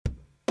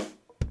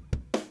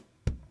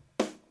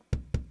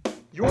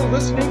You're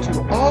listening to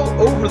All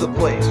Over the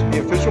Place,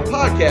 the official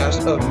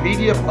podcast of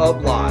Media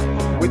Pub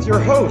Live, with your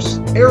hosts,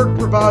 Eric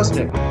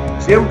Pravosnik,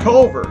 Jim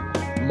Culver,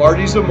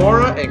 Marty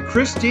Zamora, and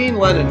Christine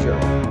Leninger.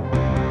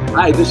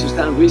 Hi, this is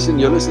Tom Gleason.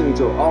 You're listening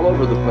to All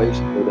Over the Place,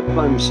 where the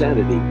fun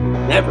sanity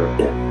never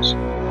ends.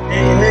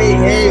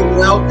 Hey,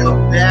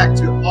 welcome back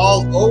to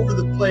All Over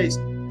the Place,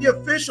 the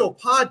official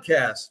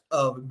podcast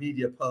of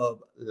Media Pub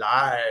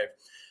Live.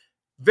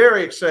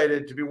 Very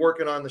excited to be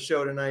working on the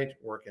show tonight.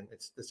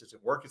 This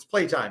isn't work, it's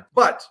playtime.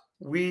 But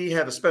we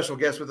have a special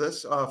guest with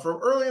us from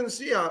early in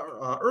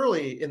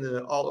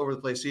the All Over the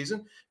Place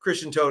season.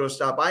 Christian Toto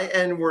stopped by,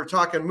 and we're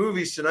talking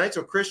movies tonight.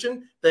 So,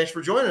 Christian, thanks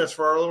for joining us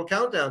for our little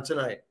countdown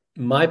tonight.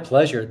 My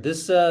pleasure.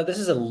 This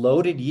is a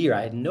loaded year.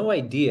 I had no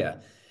idea.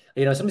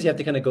 Sometimes you have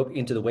to kind of go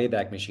into the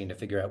Wayback Machine to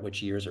figure out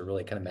which years are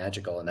really kind of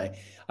magical. And I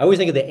always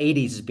think of the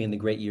 80s as being the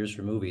great years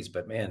for movies,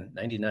 but man,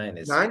 99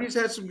 is... 90s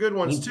had some good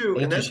ones too.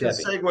 And that's going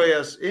to segue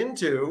us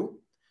into...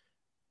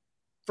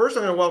 First,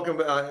 I'm going to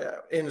welcome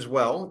in as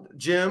well,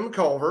 Jim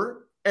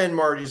Culver and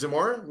Marty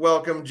Zamora.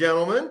 Welcome,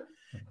 gentlemen.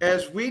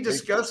 As we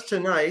discuss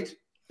tonight,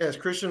 as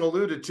Christian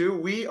alluded to,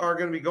 we are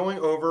going to be going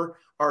over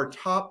our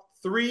top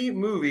 3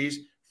 movies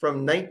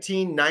from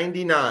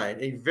 1999,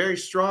 a very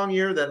strong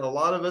year that a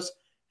lot of us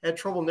had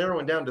trouble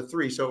narrowing down to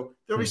 3. So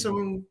there'll be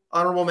some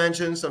honorable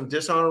mentions, some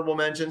dishonorable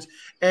mentions.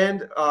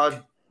 And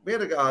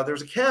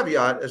there's a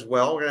caveat as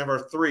well. We're going to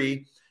have our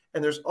 3.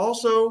 And there's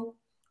also,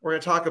 we're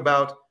going to talk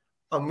about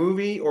a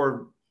movie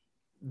or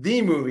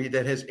the movie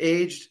that has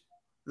aged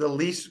the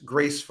least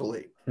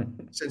gracefully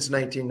since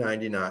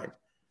 1999.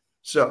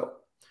 So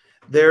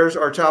there's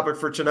our topic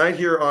for tonight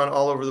here on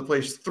All Over the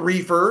Place,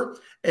 Threefer.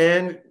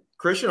 And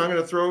Christian, I'm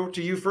going to throw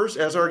to you first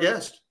as our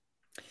guest.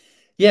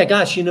 Yeah,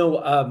 gosh,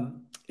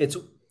 it's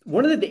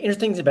one of the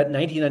interesting things about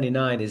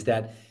 1999 is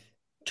that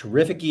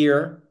terrific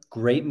year,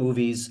 great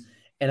movies.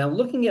 And I'm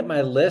looking at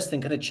my list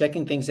and kind of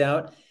checking things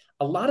out.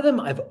 A lot of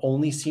them I've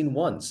only seen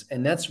once.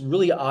 And that's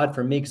really odd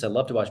for me because I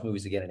love to watch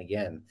movies again and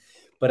again.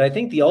 But I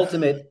think the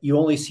ultimate you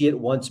only see it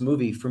once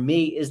movie for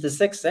me is The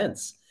Sixth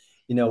Sense.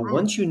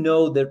 Once you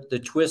know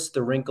the twist,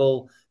 the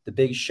wrinkle, the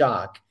big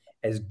shock,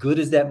 as good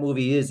as that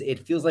movie is,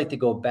 it feels like to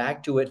go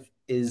back to it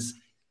is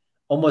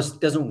almost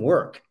doesn't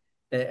work.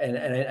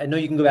 And I know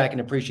you can go back and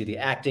appreciate the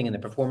acting and the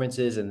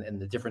performances and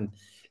the different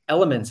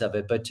elements of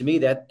it. But to me,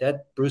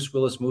 that Bruce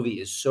Willis movie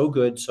is so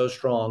good, so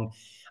strong.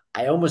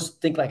 I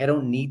almost think like I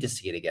don't need to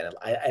see it again.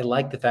 I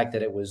like the fact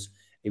that it was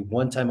a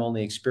one-time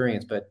only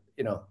experience. But,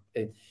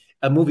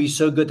 a movie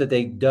so good that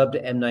they dubbed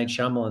M. Night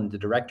Shyamalan, the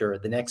director,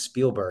 the next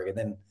Spielberg. And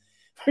then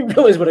I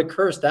realized what a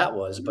curse that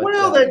was. But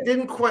that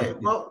didn't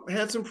quite. Well,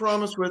 had some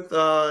promise with,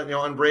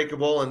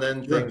 Unbreakable, and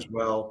then things,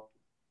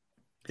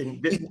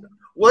 didn't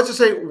let's just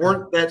say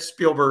weren't that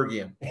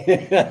Spielbergian.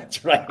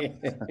 That's right.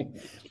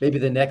 Maybe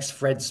the next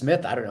Fred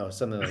Smith. I don't know,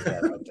 something like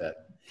that.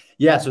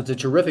 Yeah, so it's a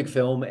terrific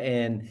film.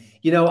 And,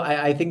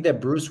 I think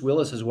that Bruce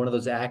Willis is one of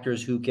those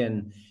actors who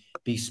can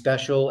be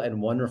special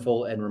and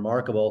wonderful and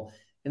remarkable.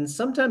 And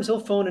sometimes he'll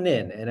phone it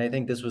in. And I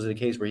think this was a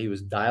case where he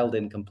was dialed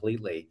in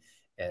completely.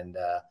 And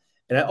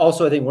I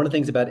think one of the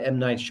things about M.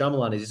 Night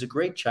Shyamalan is he's a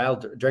great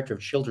director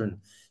of children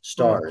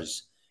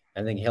stars.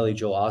 I think Haley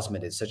Joel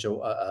Osment is such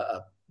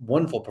a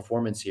wonderful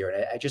performance here.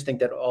 And I just think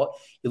that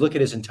you look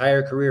at his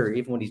entire career,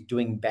 even when he's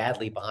doing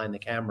badly behind the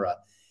camera,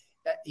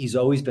 he's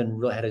always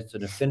been had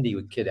an affinity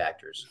with kid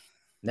actors.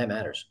 And that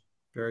matters.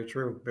 Very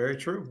true. Very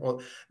true.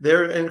 Well,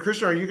 and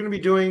Christian, are you going to be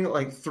doing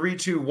like 3,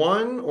 2,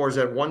 1, or is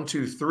that 1,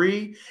 2,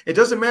 3? It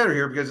doesn't matter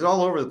here because it's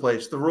all over the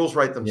place. The rules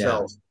write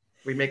themselves.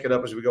 Yeah. We make it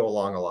up as we go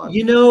along a lot.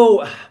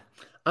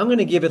 I'm going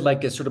to give it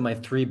like a sort of my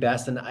 3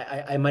 best, and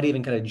I might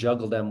even kind of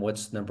juggle them.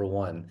 What's number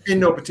 1 in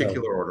no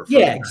particular order?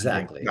 Yeah,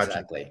 exactly.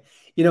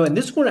 And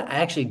this one I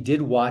actually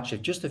did watch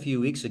it just a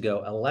few weeks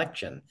ago.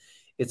 Election.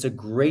 It's a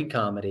great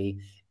comedy.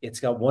 It's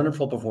got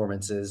wonderful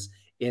performances.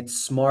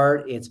 It's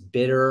smart. It's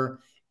bitter.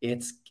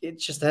 It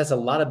just has a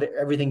lot of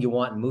everything you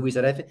want in movies.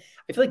 That I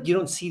feel like you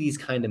don't see these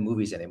kind of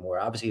movies anymore.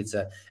 Obviously, it's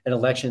an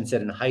election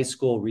set in high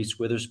school. Reese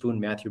Witherspoon,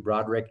 Matthew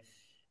Broderick.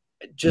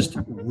 Just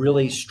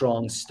really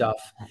strong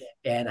stuff.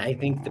 And I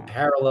think the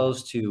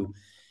parallels to,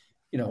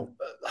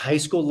 high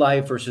school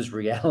life versus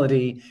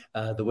reality,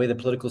 the way the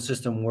political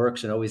system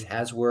works and always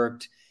has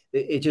worked,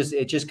 it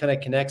just kind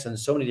of connects on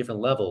so many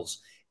different levels.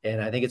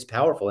 And I think it's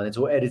powerful. And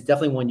it's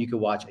definitely one you could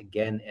watch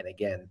again and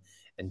again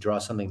and draw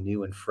something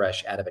new and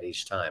fresh out of it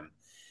each time.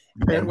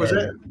 And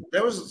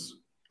that was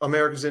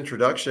America's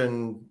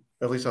introduction,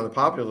 at least on the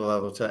popular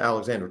level, to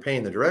Alexander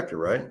Payne, the director,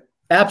 right?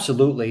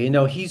 Absolutely.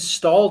 He's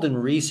stalled in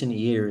recent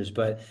years,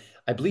 but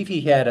I believe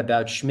he had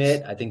About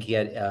Schmidt. I think he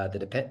had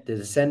the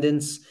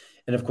Descendants,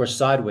 and of course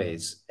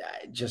Sideways.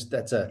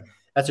 That's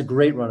a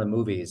great run of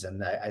movies,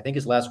 and I think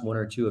his last 1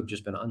 or 2 have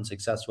just been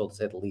unsuccessful, to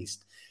say the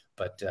least.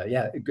 But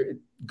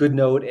good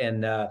note.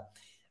 And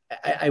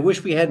I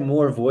wish we had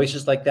more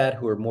voices like that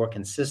who are more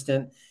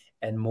consistent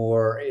and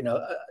more,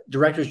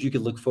 directors you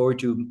could look forward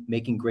to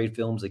making great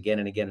films again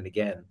and again and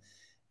again.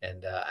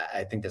 And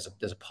I think there's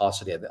a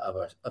paucity of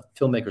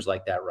filmmakers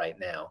like that right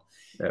now.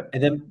 Yeah.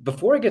 And then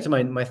before I get to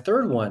my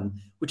third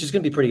one, which is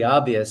going to be pretty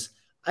obvious,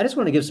 I just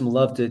want to give some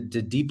love to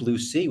Deep Blue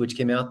Sea, which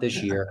came out that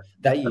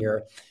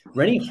year.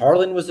 Rennie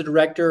Harlin was the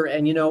director,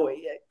 and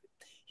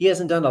he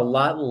hasn't done a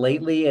lot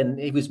lately, and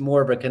he was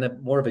more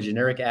of a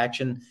generic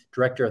action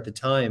director at the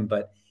time,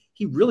 but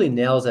he really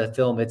nails that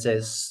film. It's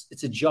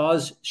a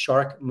Jaws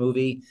shark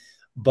movie,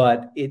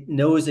 but it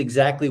knows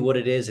exactly what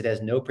it is. It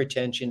has no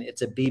pretension.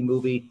 It's a B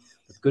movie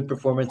with good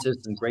performances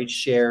and great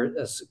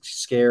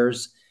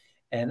scares.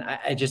 And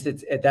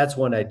that's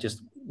one I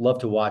just love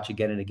to watch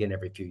again and again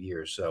every few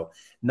years. So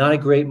not a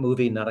great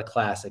movie, not a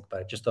classic, but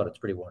I just thought it's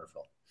pretty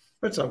wonderful.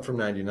 That's something from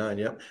 '99,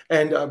 yeah.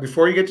 And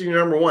before you get to your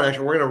number one,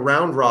 actually, we're going to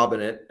round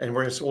robin it, and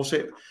we'll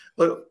say,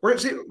 look, we're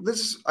going to see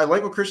this. I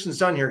like what Christian's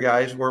done here,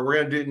 guys. Where we're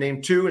going to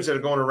name two instead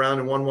of going around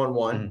in 1-1-1.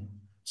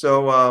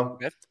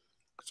 Mm-hmm.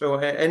 So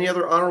any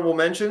other honorable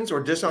mentions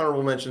or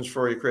dishonorable mentions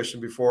for you,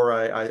 Christian, before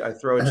I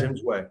throw it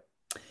Jim's way?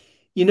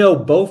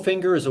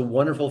 Bowfinger is a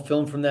wonderful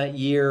film from that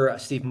year.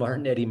 Steve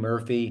Martin, Eddie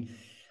Murphy.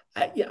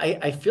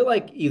 I feel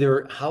like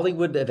either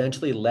Hollywood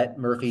eventually let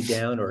Murphy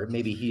down, or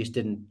maybe he just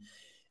didn't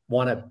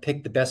want to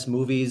pick the best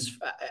movies.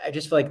 I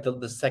just feel like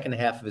the second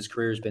half of his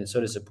career has been so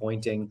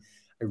disappointing.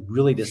 I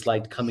really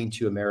disliked Coming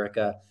to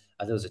America.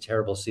 I thought it was a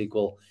terrible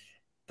sequel,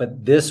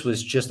 but this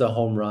was just a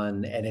home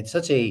run. And it's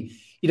such I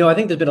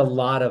think there's been a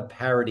lot of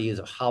parodies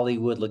of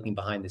Hollywood looking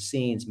behind the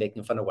scenes,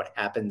 making fun of what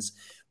happens.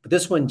 But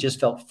this one just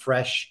felt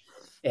fresh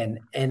and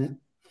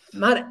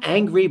not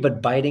angry,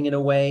 but biting in a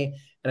way.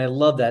 And I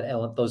love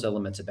those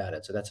elements about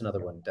it. So that's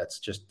another one that's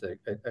just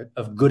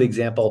a good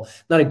example.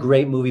 Not a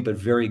great movie, but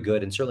very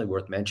good and certainly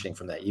worth mentioning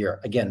from that year.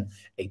 Again,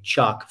 a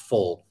chock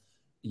full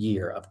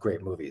year of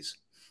great movies.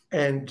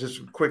 And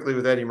just quickly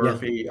with Eddie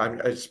Murphy, yeah.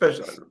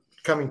 Especially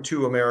Coming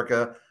to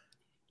America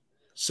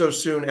so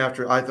soon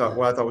after what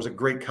I thought was a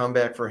great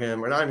comeback for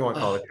him. And I don't want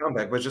to call it a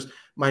comeback, but just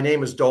My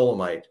Name is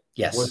Dolomite.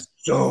 Yes. Was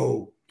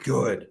so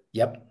good.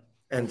 Yep.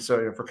 And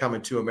so for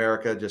Coming to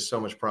America, just so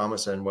much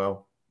promise. And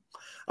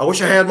I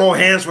wish I had more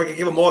hands so I could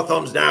give him more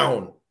thumbs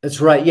down.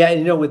 That's right. Yeah.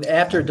 And with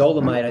after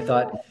Dolomite, I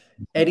thought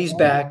Eddie's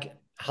back.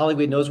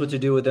 Hollywood knows what to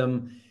do with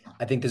him.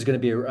 I think there's going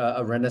to be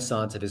a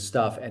renaissance of his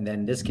stuff. And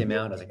then this came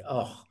out, and I was like,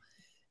 oh,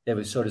 that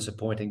was so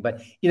disappointing.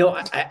 But,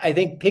 I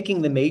think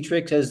picking The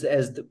Matrix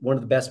as one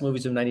of the best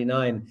movies of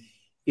 '99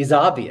 is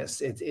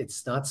obvious.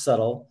 It's not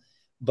subtle,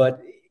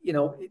 but,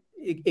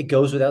 it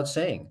goes without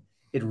saying.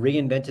 It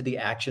reinvented the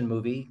action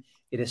movie.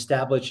 It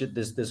established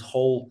this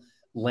whole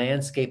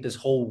landscape, this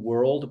whole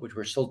world, which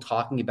we're still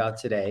talking about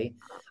today.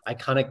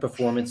 Iconic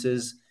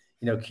performances,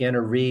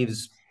 Keanu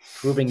Reeves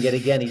proving yet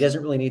again he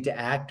doesn't really need to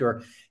act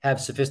or have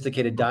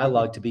sophisticated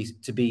dialogue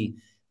to be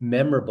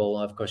memorable.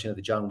 Of course,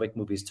 the John Wick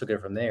movies took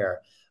it from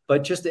there,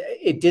 but just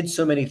it did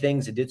so many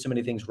things. It did so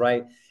many things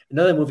right.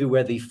 Another movie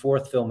where the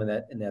fourth film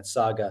in that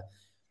saga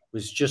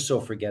was just so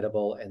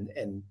forgettable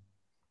and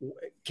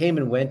came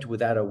and went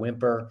without a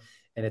whimper,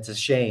 and it's a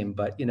shame.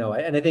 But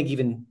and I think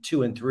even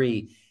 2 and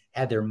 3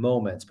 had their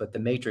moments, but The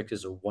Matrix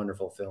is a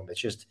wonderful film.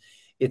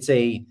 It's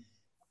a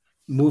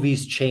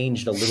movies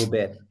changed a little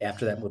bit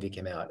after that movie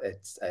came out.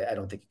 I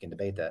don't think you can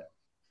debate that.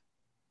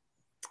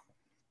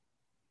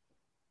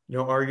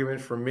 No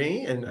argument from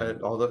me. And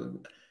although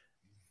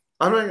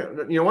I'm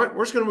not,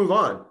 we're just going to move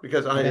on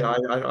because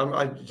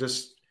I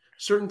just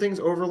certain things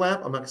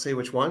overlap. I'm not going to say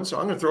which one, so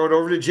I'm going to throw it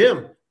over to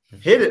Jim.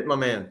 Hit it, my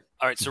man.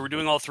 All right, so we're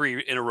doing all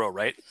three in a row,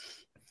 right?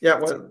 Yeah,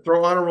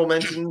 throw honorable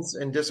mentions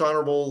and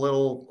dishonorable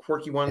little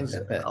quirky ones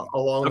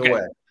along the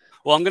way.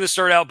 Well, I'm going to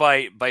start out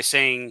by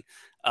saying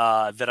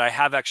that I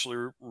have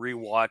actually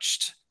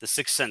rewatched The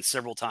Sixth Sense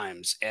several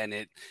times, and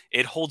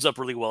it holds up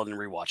really well in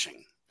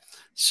rewatching.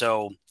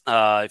 So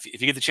if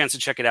you get the chance to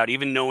check it out,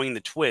 even knowing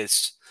the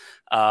twist,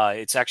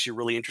 it's actually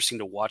really interesting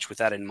to watch with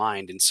that in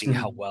mind and seeing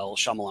how well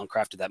Shyamalan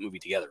crafted that movie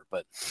together.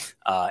 But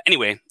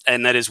anyway,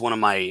 and that is one of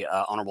my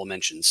honorable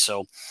mentions.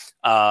 So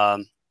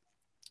I'm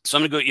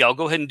going to go, I'll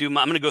go ahead and I'm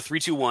going to go 3,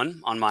 2,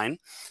 1 on mine.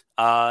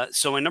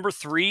 So my number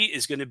 3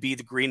 is going to be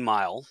The Green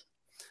Mile,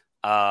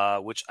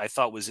 which I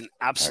thought was an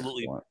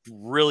absolutely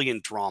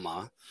brilliant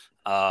drama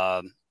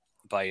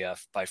by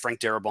Frank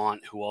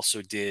Darabont, who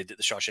also did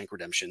The Shawshank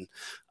Redemption.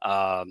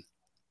 And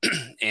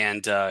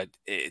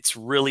it's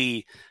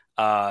really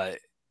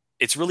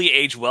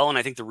aged well. And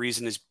I think the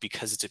reason is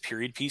because it's a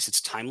period piece,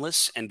 it's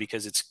timeless, and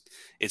because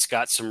it's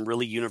got some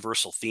really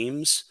universal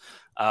themes.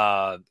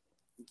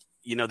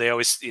 They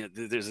always,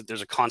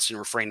 there's a constant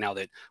refrain now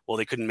that, well,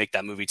 they couldn't make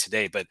that movie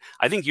today, but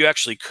I think you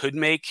actually could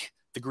make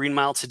The Green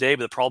Mile today,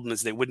 but the problem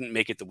is they wouldn't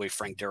make it the way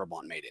Frank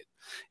Darabont made it.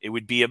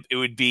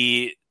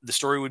 The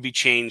story would be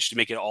changed to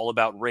make it all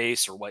about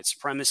race or white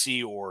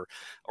supremacy or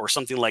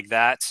something like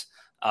that.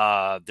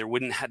 They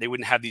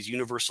wouldn't have these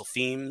universal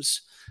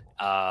themes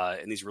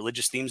and these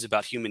religious themes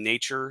about human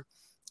nature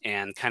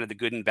and kind of the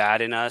good and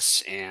bad in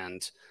us.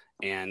 And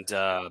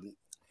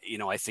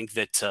I think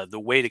that the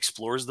way it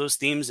explores those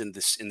themes in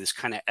this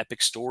kind of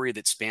epic story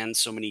that spans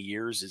so many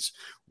years is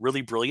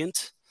really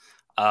brilliant.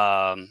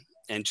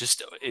 And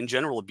just in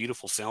general, a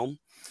beautiful film.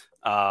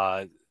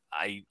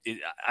 I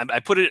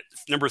put it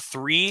number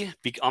 3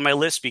 on my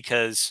list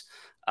because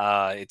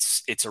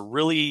it's a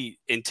really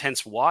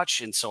intense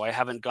watch, and so I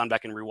haven't gone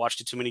back and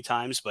rewatched it too many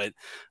times. But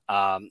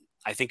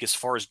I think as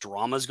far as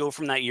dramas go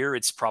from that year,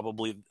 it's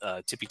probably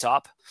tippy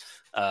top.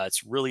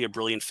 It's really a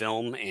brilliant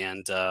film,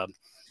 and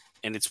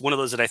it's one of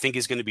those that I think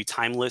is going to be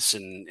timeless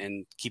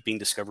and keep being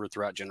discovered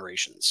throughout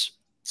generations.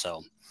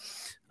 So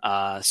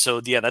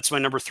yeah, that's my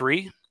number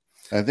 3.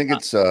 I think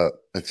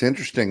it's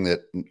interesting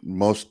that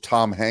most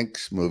Tom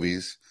Hanks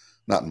movies,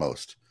 not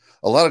most,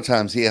 a lot of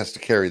times he has to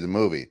carry the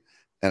movie,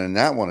 and in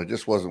that one, it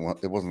just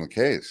wasn't the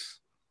case.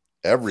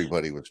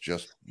 Everybody was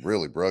just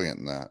really brilliant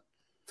in that.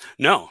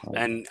 No,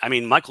 and I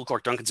mean Michael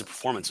Clarke Duncan's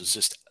performance was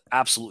just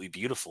absolutely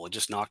beautiful. It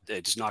just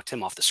knocked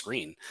him off the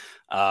screen,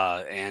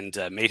 and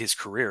made his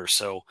career.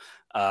 So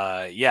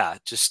yeah,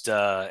 just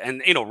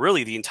and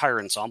really the entire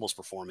ensemble's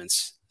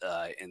performance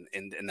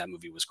in that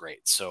movie was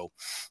great. So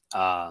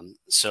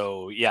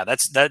yeah,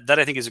 that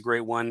I think is a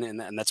great one,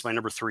 and that's my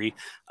number 3.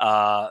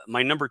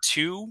 My number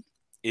 2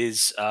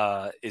 is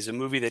a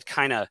movie that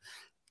kind of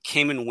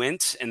came and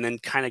went, and then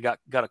kind of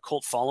got a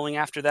cult following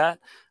after that,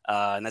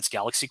 and that's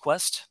Galaxy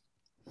Quest.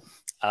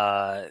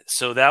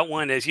 So that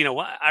one is,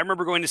 I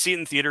remember going to see it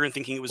in theater and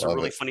thinking it was a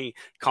really funny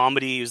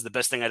comedy. It was the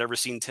best thing I'd ever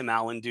seen Tim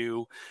Allen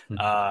do.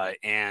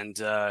 And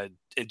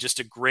just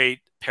a great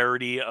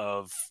parody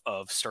of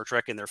Star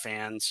Trek and their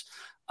fans.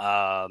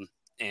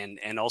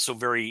 And also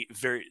very,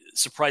 very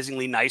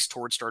surprisingly nice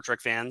towards Star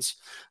Trek fans,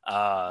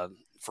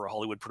 for a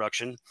Hollywood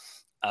production.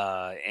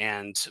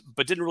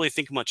 But didn't really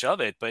think much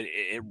of it, but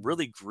it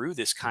really grew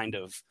this kind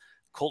of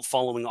cult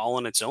following all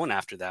on its own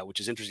after that,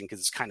 which is interesting because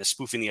it's kind of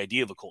spoofing the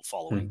idea of a cult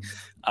following.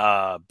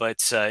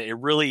 But it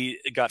really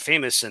got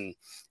famous, and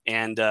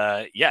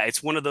yeah,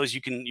 it's one of those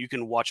you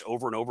can watch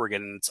over and over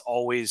again, and it's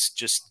always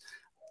just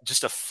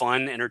a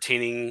fun,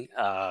 entertaining,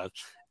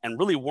 and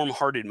really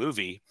warm-hearted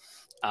movie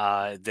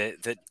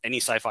that any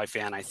sci-fi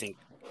fan, I think,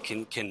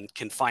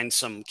 can find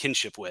some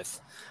kinship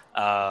with.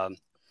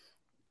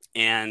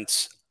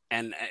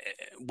 And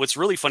what's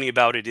really funny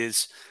about it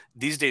is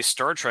these days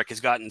Star Trek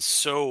has gotten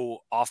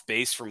so off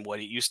base from what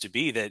it used to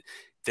be that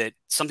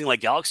something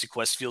like Galaxy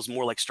Quest feels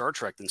more like Star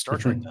Trek than Star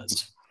Trek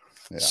does.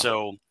 Yeah.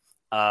 So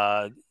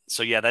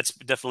yeah, that's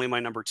definitely my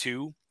number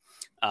 2.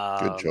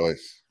 Good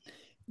choice.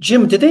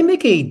 Jim, did they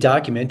make a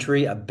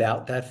documentary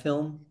about that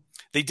film?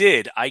 They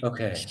did. I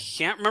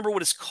can't remember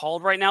what it's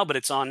called right now, but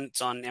it's on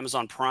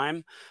Amazon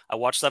Prime. I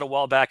watched that a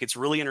while back. It's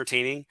really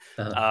entertaining.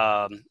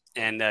 Yeah,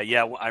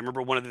 I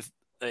remember one of the.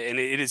 And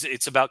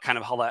it's about kind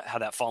of how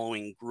that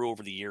following grew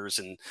over the years.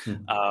 And,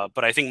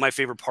 but I think my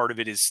favorite part of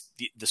it is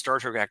the Star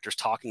Trek actors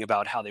talking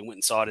about how they went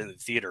and saw it in the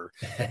theater.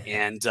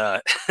 And, I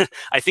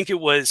think I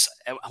want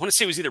to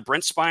say it was either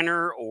Brent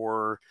Spiner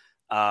or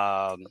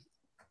the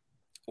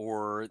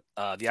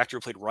actor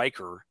who played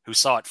Riker, who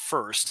saw it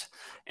first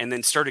and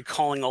then started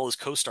calling all his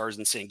co-stars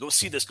and saying, go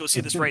see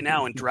this right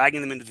now, and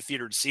dragging them into the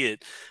theater to see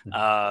it.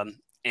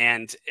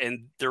 And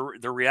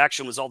their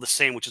reaction was all the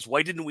same, which is,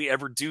 why didn't we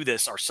ever do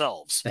this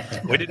ourselves?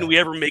 Why didn't we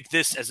ever make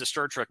this as a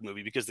Star Trek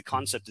movie? Because the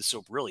concept is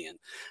so brilliant.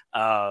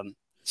 Yeah,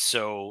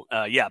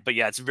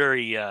 it's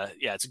very,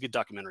 it's a good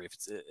documentary.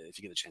 If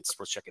you get a chance, it's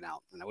worth checking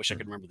out. And I wish I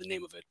could remember the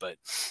name of it, but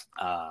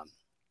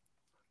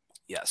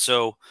yeah.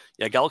 So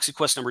yeah, Galaxy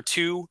Quest number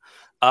 2.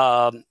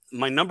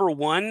 My number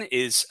 1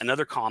 is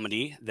another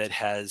comedy that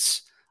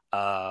has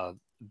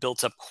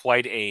built up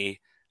quite a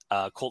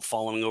cult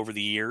following over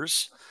the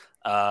years.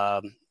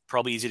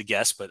 Probably easy to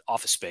guess, but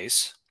Office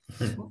Space.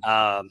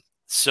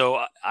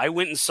 So I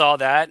went and saw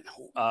that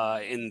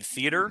in the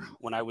theater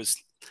when I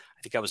was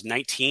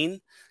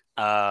 19.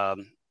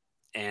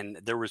 And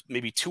there was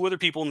maybe 2 other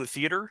people in the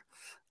theater.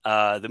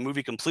 The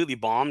movie completely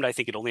bombed. I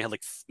think it only had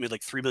made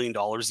 $3 million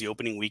the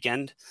opening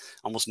weekend.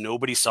 Almost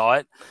nobody saw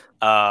it.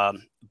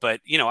 But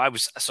I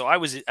was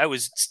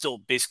still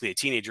basically a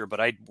teenager, but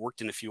I'd worked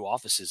in a few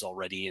offices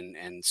already.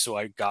 And so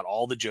I got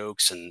all the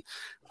jokes, and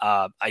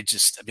I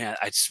just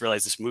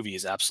realized this movie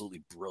is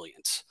absolutely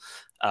brilliant.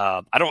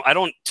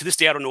 To this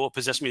day, I don't know what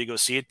possessed me to go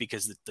see it,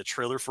 because the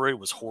trailer for it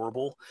was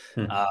horrible.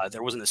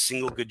 There wasn't a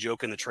single good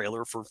joke in the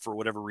trailer for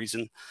whatever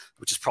reason,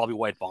 which is probably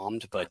why it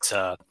bombed. But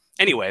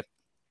anyway.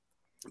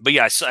 But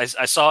yeah, I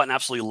saw it and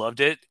absolutely loved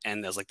it,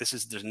 and I was like,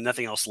 there's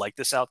nothing else like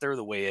this out there.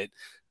 The way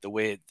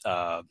it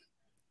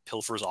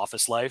pilfers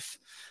office life,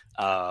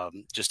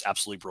 just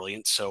absolutely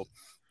brilliant. So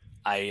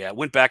I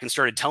went back and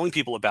started telling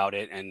people about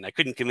it, and I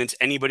couldn't convince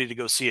anybody to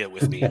go see it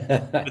with me.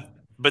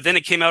 But then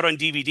it came out on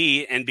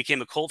DVD and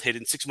became a cult hit,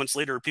 and 6 months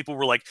later, people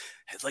were like,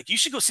 you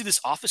should go see this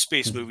Office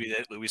Space movie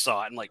that we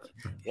saw. I'm like,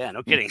 yeah,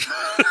 no kidding.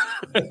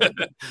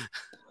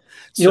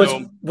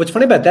 What's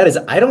funny about that is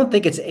I don't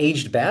think it's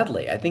aged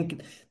badly. I think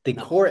the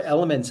core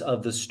elements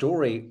of the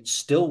story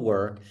still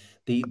work.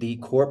 The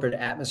corporate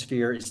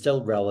atmosphere is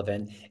still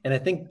relevant. And I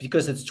think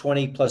because it's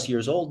 20 plus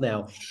years old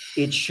now,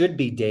 it should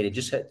be dated,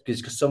 just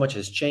because so much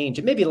has changed.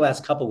 And maybe the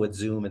last couple with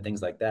Zoom and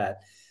things like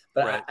that.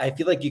 But right. I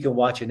feel like you can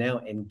watch it now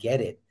and get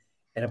it.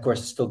 And of course,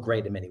 it's still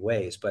great in many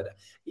ways, but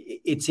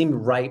it seemed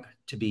ripe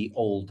to be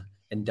old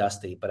and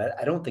dusty, but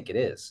I don't think it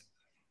is.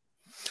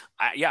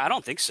 I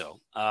don't think so.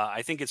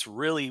 I think it's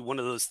really one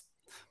of those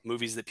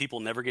movies that people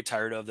never get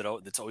tired of,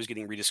 that's always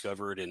getting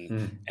rediscovered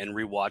and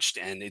rewatched,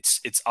 and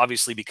it's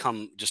obviously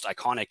become just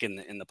iconic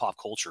in the pop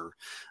culture.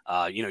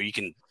 You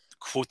can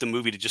quote the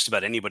movie to just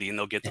about anybody and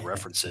they'll get the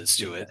references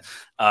to it.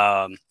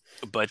 But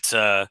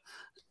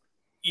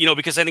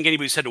because I think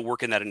anybody who's had to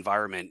work in that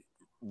environment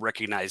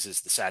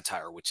recognizes the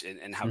satire,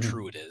 and how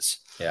true it is.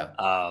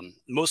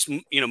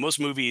 Most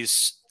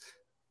movies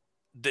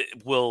that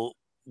will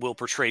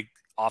portray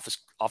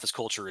office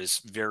culture is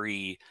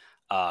very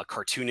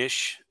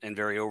cartoonish and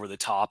very over the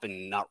top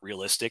and not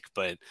realistic,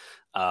 but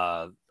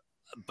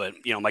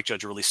Mike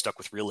Judge really stuck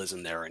with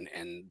realism there,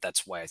 and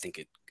that's why I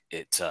think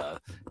it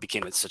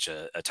became such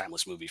a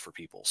timeless movie for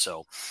people.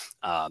 So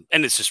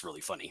and it's just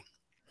really funny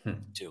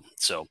too.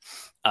 So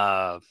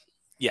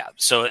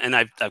so, and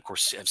I've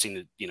seen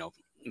it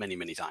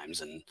many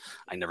times, and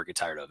I never get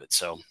tired of it.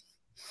 So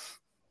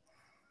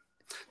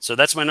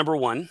that's my number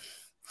one.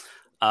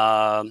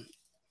 And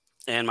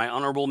my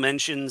honorable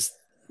mentions,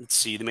 let's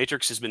see, The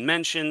Matrix has been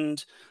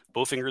mentioned,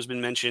 Bowfinger has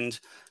been mentioned,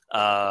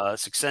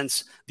 Sixth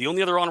Sense. The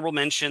only other honorable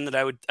mention that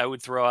I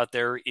would throw out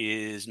there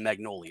is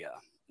Magnolia,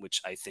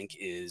 which I think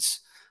is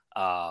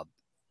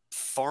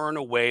far and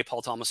away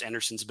Paul Thomas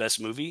Anderson's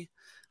best movie.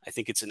 I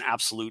think it's an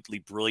absolutely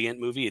brilliant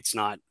movie. It's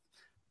not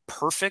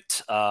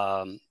perfect.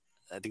 I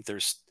think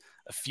there's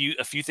a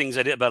few things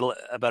I did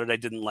about it I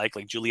didn't like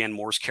Julianne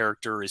Moore's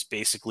character is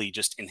basically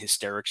just in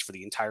hysterics for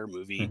the entire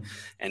movie,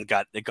 and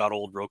it got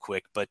old real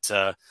quick. But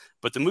the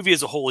movie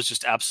as a whole is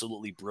just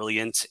absolutely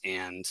brilliant,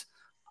 and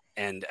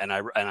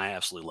I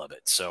absolutely love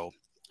it. So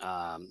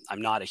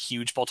I'm not a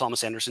huge Paul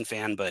Thomas Anderson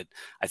fan, but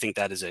I think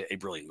that is a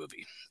brilliant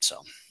movie.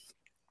 So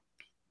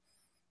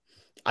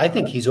I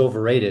think he's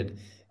overrated,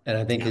 and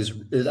I think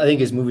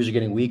his movies are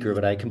getting weaker.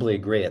 But I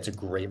completely agree. It's a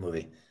great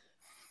movie.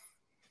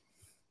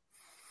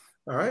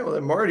 All right. Well,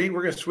 then, Marty,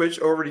 we're going to switch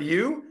over to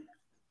you.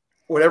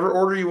 Whatever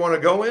order you want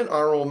to go in,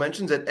 honorable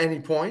mentions at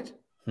any point.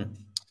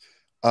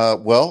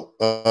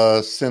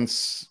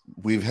 Since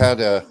we've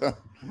had a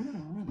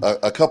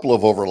couple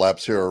of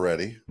overlaps here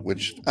already,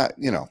 which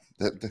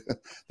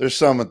there's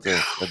some at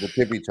the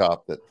tippy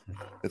top that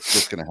it's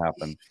just going to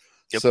happen.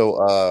 Yep.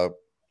 So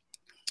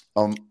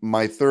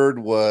my third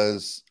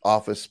was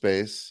Office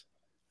Space,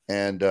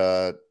 and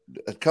a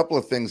couple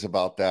of things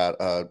about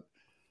that.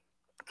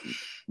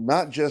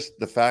 Not just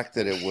the fact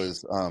that it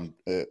was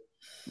it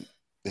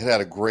had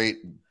a great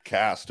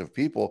cast of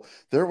people.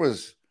 There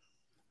was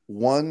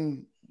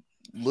one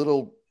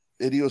little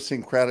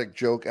idiosyncratic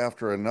joke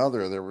after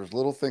another. There was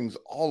little things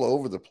all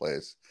over the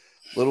place,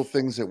 little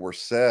things that were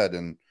said,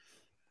 and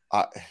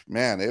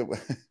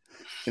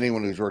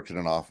anyone who's worked in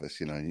an office,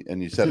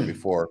 and you said it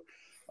before.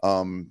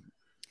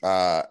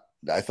 I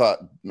thought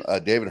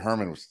David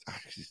Herman was,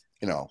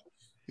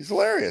 he's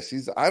hilarious.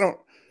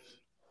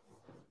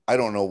 I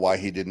don't know why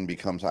he didn't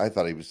become. I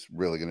thought he was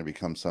really going to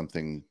become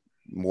something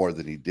more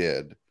than he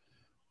did.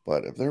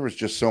 But if there was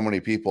just so many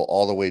people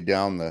all the way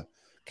down the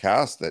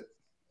cast that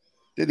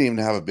didn't even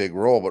have a big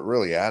role, but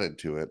really added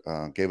to it,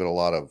 gave it a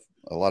lot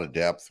of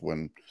depth.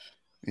 When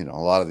a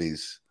lot of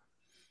these,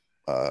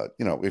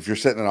 if you're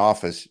sitting in an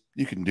office,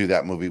 you can do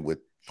that movie with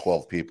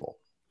 12 people.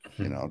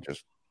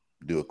 Just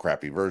do a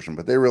crappy version,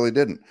 but they really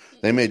didn't.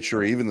 They made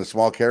sure even the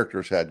small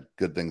characters had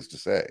good things to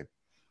say.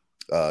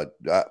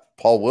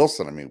 Paul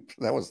Wilson,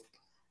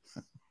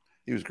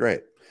 he was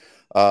great.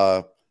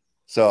 So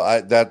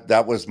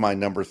that was my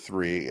number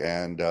three,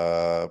 and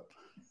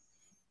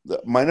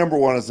my number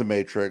one is The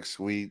Matrix.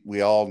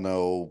 We all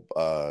know,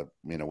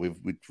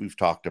 we've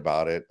talked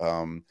about it.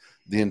 The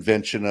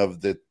invention of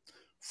the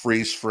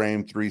freeze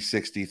frame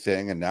 360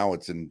 thing, and now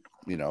it's in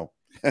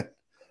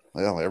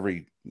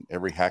every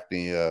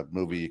Hackney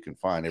movie you can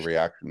find, every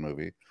action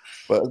movie,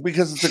 but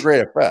because it's a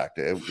great effect,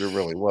 it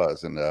really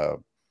was. And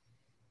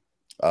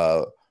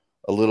a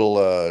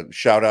little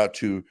shout out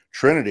to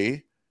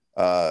Trinity.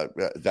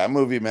 That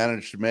movie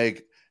managed to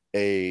make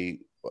a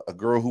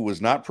girl who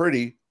was not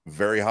pretty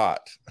very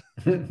hot,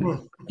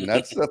 and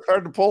that's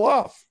hard to pull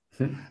off.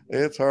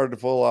 It's hard to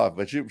pull off,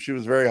 but she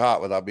was very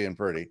hot without being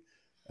pretty,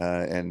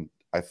 and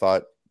I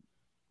thought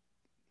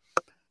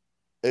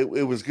it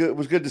was good. It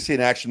was good to see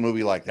an action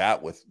movie like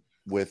that with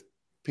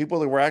people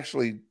that were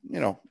actually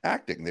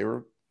acting. They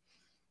were,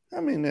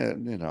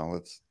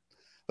 let's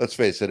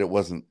face it, it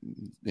wasn't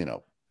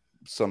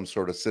some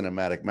sort of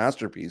cinematic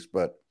masterpiece,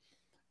 but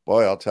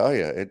boy, I'll tell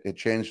you, it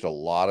changed a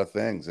lot of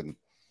things. And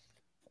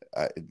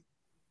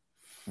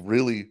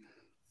really,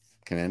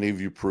 can any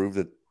of you prove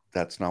that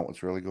that's not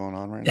what's really going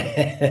on right now?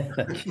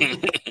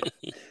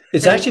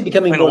 It's actually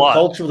becoming more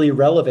culturally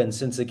relevant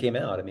since it came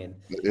out. I feel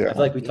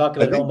like we talk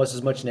about it almost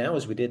as much now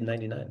as we did in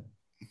 '99.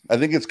 I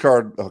think it's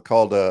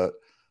called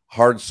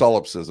hard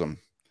solipsism.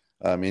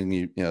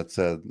 It's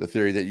the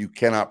theory that you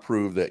cannot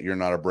prove that you're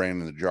not a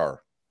brain in the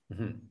jar.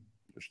 Mm-hmm.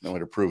 There's no way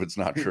to prove it's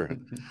not true.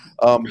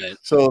 Right.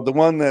 So the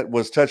one that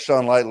was touched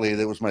on lightly,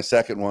 that was my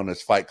second one,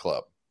 is Fight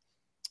Club.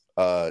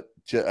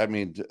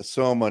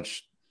 So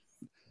much.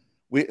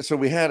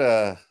 We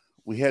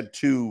had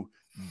two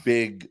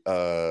big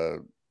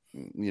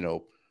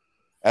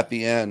at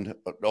the end,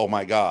 oh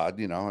my God,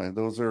 and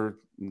those are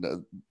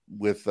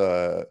with,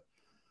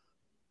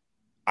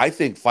 I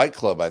think Fight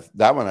Club,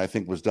 that one I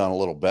think was done a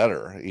little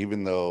better,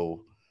 even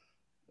though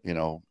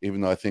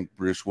I think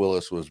Bruce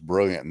Willis was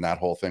brilliant and that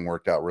whole thing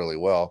worked out really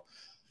well.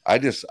 I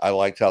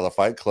liked how the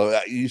Fight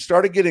Club, you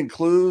started getting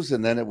clues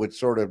and then it would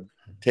sort of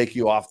take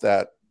you off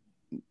that.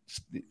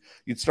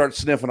 You'd start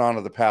sniffing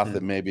onto the path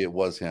that maybe it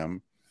was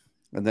him.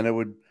 And then it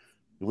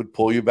would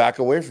pull you back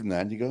away from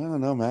that. And you go, oh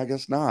no, man, I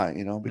guess not,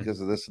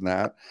 because of this and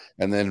that.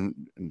 And then,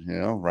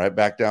 right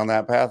back down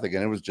that path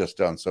again. It was just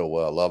done so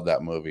well. I love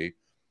that movie.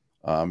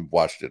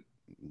 Watched it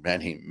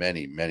many,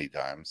 many, many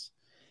times.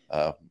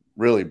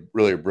 Really,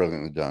 really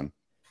brilliantly done.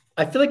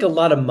 I feel like a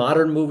lot of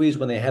modern movies,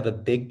 when they have a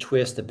big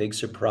twist, a big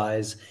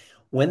surprise,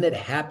 when that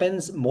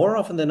happens, more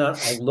often than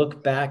not, I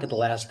look back at the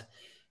last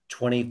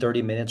 20,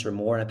 30 minutes or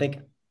more, and I think,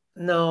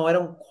 no, I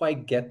don't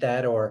quite get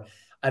that, or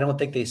I don't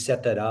think they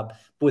set that up.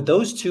 But with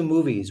those two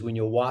movies, when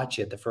you watch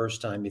it the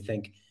first time, you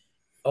think,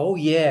 oh,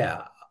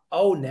 yeah.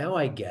 Oh, now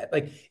I get.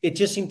 Like, it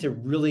just seemed to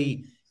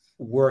really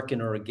work in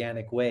an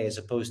organic way, as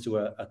opposed to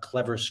a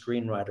clever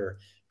screenwriter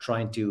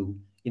trying to,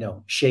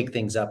 shake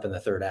things up in the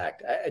third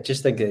act. I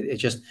just think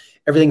that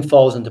everything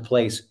falls into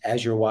place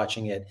as you're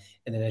watching it.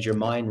 And then as your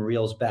mind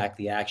reels back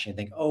the action, you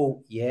think,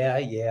 oh, yeah,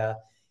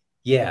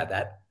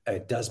 that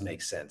it does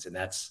make sense. And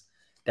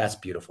that's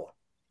beautiful.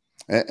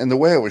 And the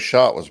way it was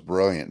shot was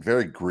brilliant,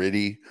 very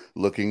gritty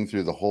looking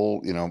through the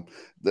whole,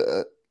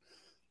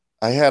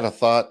 I had a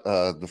thought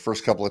the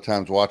first couple of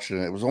times watching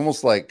it. It was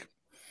almost like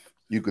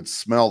you could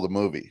smell the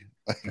movie.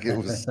 Like it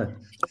was,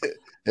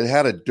 it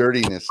had a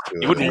dirtiness to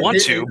it. You wouldn't want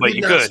to, but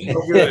you could.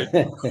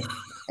 It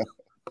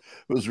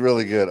was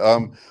really good.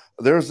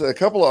 There's a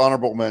couple of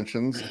honorable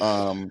mentions.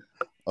 I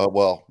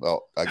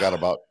got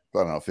about,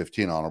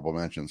 15 honorable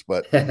mentions,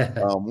 but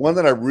one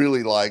that I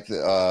really liked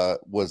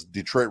was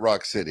Detroit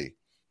Rock City.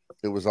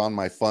 It was on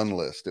my fun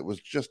list. It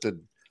was just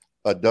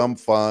a dumb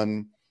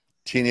fun,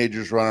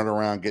 teenagers running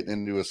around getting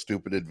into a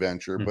stupid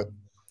adventure, but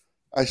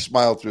I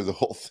smiled through the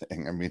whole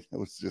thing. I mean, it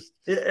was just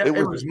it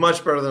was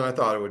much better than I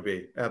thought it would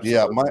be. Absolutely.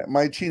 Yeah,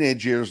 my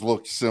teenage years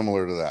looked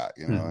similar to that,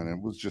 and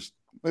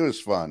it was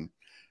fun.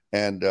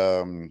 And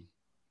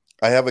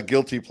I have a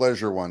guilty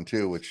pleasure one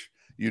too, which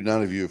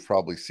none of you have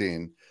probably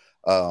seen.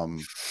 I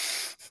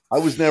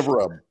was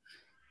never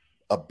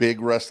a big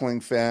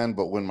wrestling fan,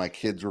 but when my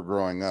kids were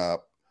growing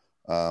up,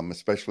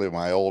 especially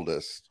my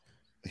oldest,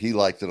 he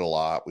liked it a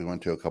lot. We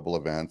went to a couple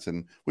events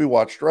and we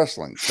watched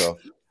wrestling. So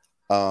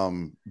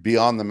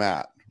Beyond the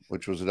Mat,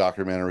 which was a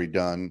documentary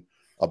done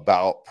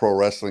about pro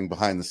wrestling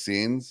behind the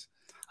scenes.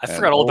 I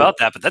forgot all about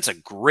that, but that's a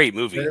great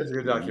movie. It's a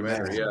good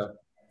documentary. Yeah.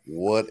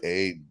 What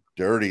a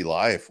dirty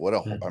life.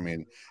 I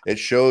mean, it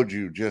showed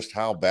you just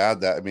how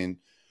bad that,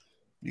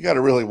 you got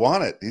to really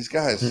want it. These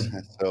guys.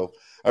 So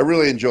I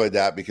really enjoyed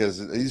that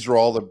because these are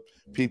all the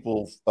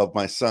people of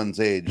my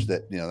son's age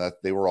that, that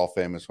they were all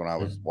famous when I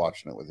was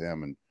watching it with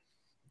him. And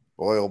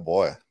boy, oh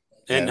boy.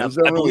 And it was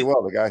done really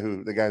well. The guy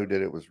who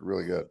did it was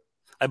really good.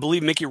 I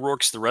believe Mickey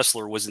Rourke's The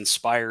Wrestler was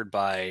inspired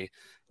by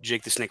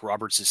Jake the Snake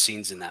Roberts'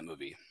 scenes in that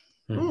movie.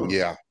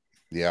 Yeah.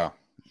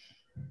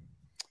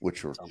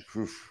 Which were,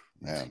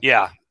 man.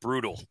 Yeah,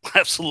 brutal.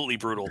 Absolutely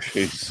brutal.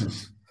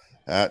 Jesus.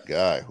 That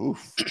guy.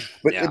 Oof.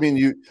 But yeah.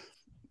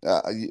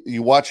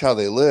 You watch how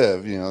they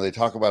live, they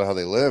talk about how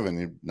they live, and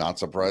you're not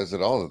surprised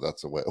at all that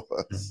that's the way it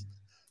was.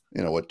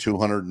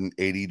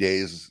 280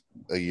 days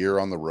a year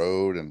on the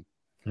road, and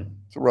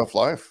it's a rough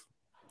life,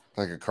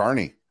 like a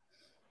carny.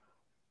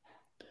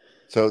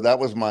 So that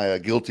was my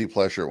guilty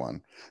pleasure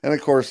one. And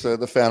of course,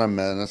 the Phantom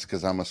Menace,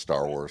 because I'm a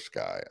Star Wars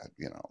guy,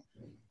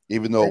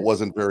 even though it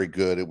wasn't very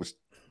good, it was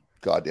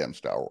goddamn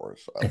Star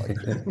Wars. So I liked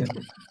it.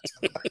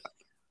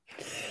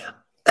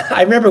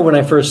 I remember when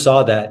I first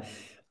saw that,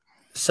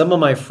 some of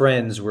my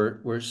friends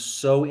were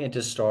so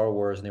into Star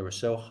Wars and they were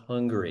so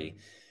hungry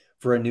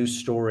for a new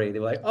story. They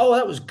were like, "Oh,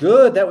 that was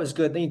good. That was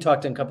good." Then you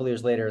talk to them a couple of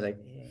years later, like,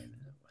 that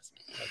wasn't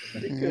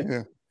really good.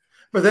 Yeah.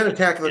 But then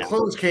Attack of the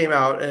Clones came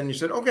out, and you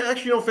said, "Okay,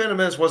 actually, Phantom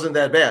Menace wasn't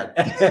that bad."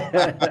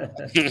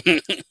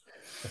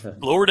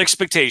 Lowered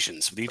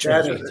expectations with each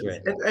movie.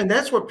 And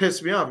that's what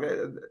pissed me off.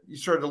 You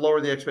started to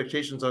lower the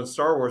expectations on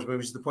Star Wars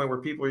movies to the point where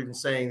people are even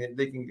saying that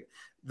they can,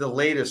 the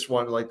latest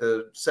one, like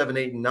the 7,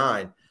 8, and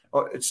 9.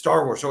 Oh, it's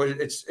Star Wars, so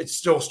it's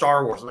still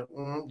Star Wars. I'm like,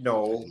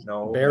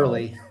 no,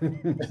 barely.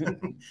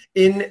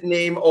 In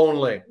name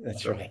only.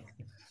 That's right.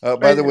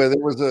 By the way,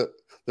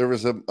 there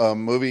was a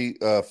movie,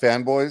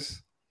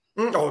 Fanboys.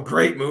 Oh,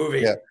 great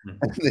movie! Yeah,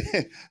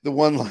 the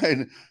one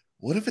line.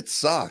 What if it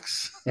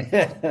sucks?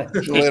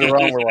 Later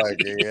on, we're like,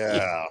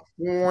 yeah.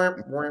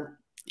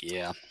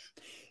 Yeah.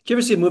 Did you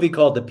ever see a movie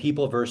called The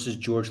People versus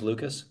George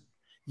Lucas?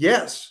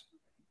 Yes.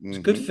 It's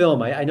a good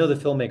film. I know the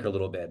filmmaker a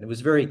little bit. It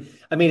was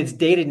it's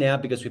dated now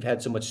because we've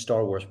had so much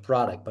Star Wars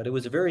product, but it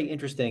was a very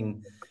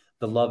interesting,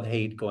 the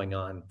love-hate going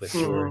on with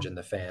George and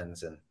the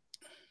fans, and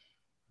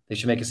they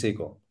should make a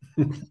sequel.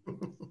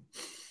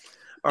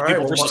 All right.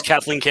 People versus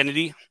Kathleen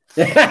Kennedy.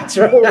 That's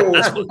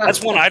right.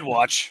 That's one I'd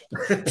watch.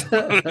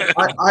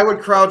 I would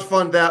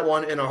crowdfund that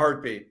one in a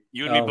heartbeat.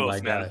 You and me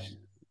both, man. Gosh.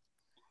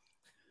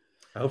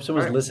 I hope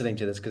someone's listening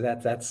to this,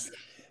 because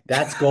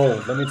that's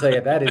gold. Let me tell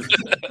you,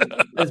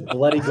 that's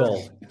bloody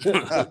gold.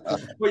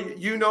 Well,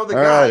 you know the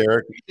All guy. right,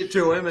 Eric. Feed it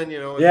to him, and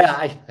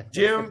Yeah,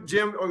 Jim,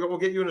 we'll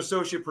get you an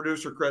associate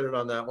producer credit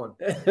on that one.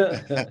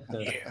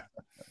 Yeah.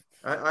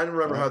 I don't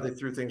remember how they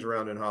threw things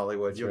around in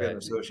Hollywood. You'll get an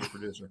associate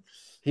producer.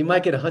 He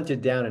might get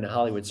hunted down in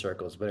Hollywood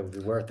circles, but it would be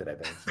worth it, I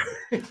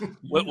think.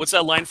 What's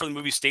that line from the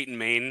movie State and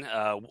Maine?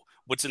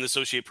 What's an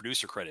associate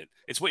producer credit?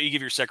 It's what you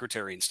give your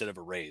secretary instead of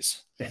a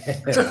raise.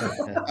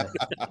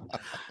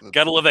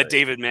 Gotta love that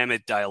David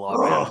Mamet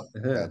dialogue.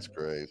 That's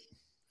great.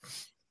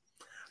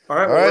 All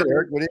right,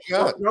 Eric, what do you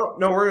got? No,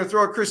 we're going to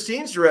throw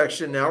Christine's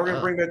direction now. We're going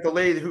to bring back the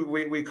lady who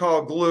we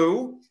call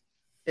Glue.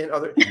 And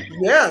other,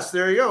 yes,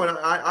 there you go. And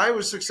I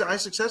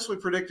successfully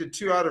predicted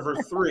 2 out of her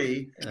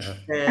 3.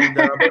 And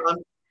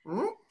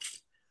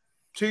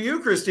to you,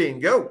 Christine,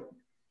 go.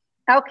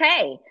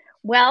 Okay.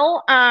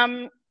 Well,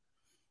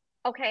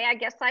 okay, I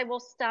guess I will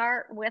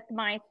start with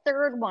my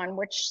third one,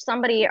 which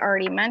somebody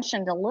already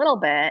mentioned a little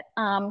bit.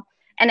 And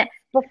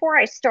before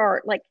I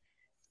start, like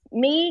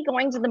me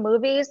going to the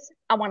movies,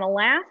 I want to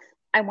laugh.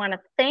 I want to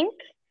think.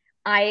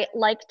 I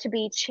like to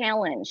be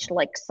challenged,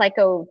 like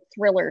psycho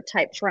thriller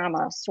type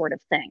drama sort of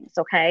things.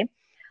 Okay.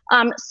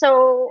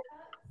 So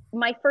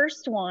my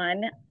first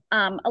one,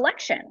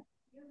 Election.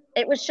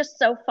 It was just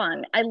so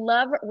fun. I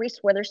love Reese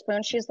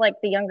Witherspoon. She's like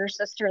the younger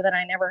sister that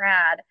I never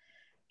had.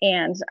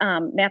 And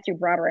Matthew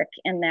Broderick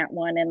in that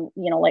one. And,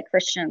 like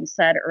Christian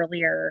said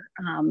earlier,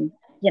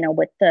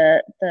 with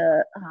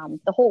the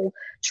whole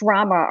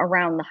drama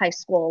around the high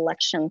school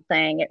election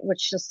thing, it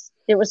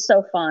was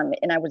so fun.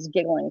 And I was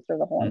giggling through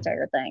the whole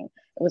entire thing.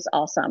 It was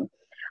awesome.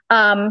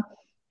 And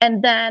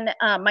then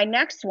my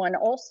next one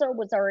also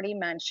was already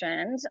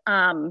mentioned.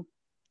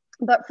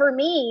 But for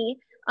me,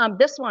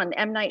 this one,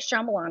 M. Night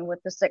Shyamalan with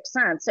The Sixth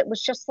Sense, it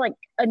was just like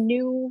a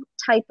new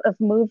type of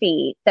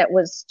movie that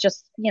was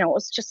just, it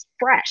was just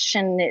fresh,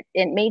 and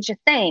it made you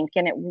think,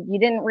 and you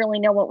didn't really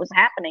know what was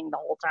happening the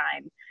whole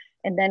time.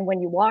 And then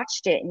when you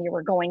watched it and you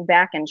were going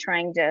back and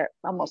trying to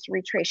almost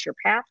retrace your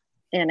path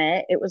in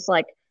it, it was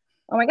like,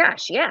 oh my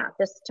gosh, yeah,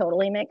 this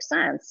totally makes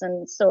sense.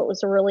 And so it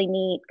was a really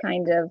neat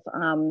kind of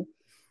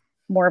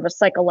more of a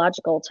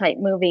psychological type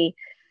movie.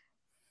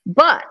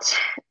 But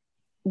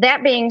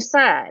that being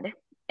said,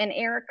 and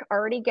Eric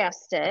already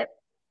guessed it.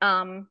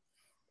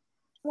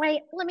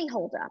 Wait, let me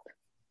hold up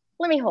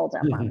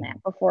on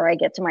that before I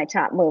get to my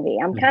top movie.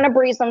 I'm kind of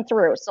breezing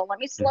through, so let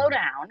me slow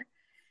down,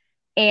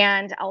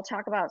 and I'll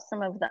talk about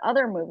some of the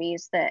other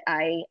movies that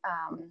I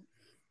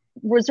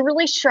was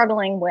really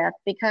struggling with,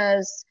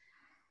 because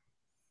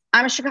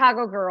I'm a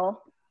Chicago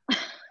girl.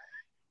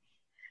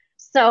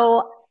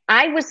 So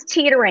I was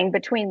teetering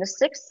between The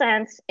Sixth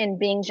Sense and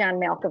Being John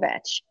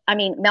Malkovich. I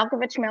mean,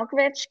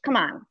 Malkovich, come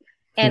on.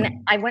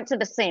 And I went to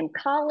the same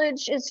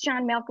college as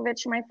John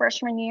Malkovich my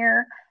freshman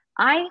year.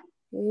 I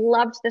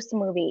loved this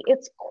movie.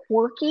 It's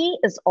quirky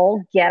as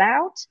all get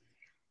out.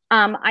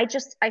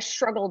 I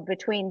struggled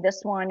between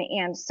this one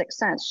and Sixth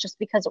Sense just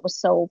because it was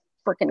so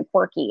freaking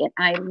quirky. And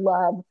I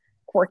love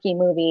quirky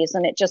movies.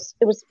 And it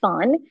was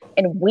fun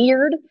and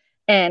weird,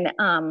 and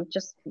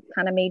just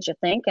kind of made you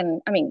think.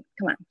 And I mean,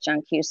 come on,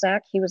 John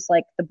Cusack, he was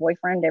like the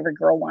boyfriend every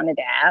girl wanted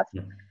to have.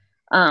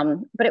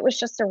 But it was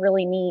just a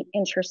really neat,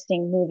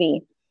 interesting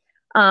movie.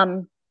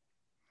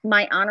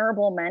 My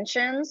honorable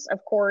mentions,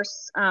 of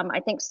course,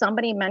 I think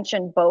somebody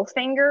mentioned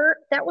Bowfinger.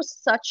 That was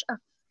such a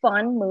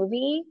fun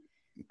movie.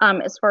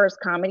 As far as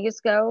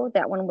comedies go,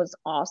 that one was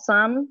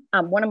awesome.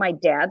 One of my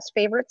dad's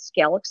favorites,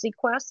 Galaxy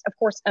Quest. Of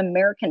course,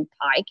 American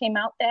Pie came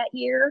out that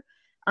year,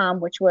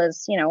 which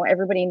was,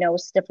 everybody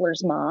knows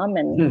Stifler's mom,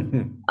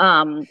 and,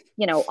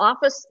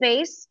 Office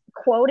Space,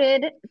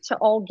 quoted to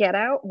all get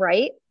out,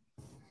 right?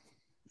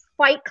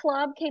 Fight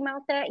Club came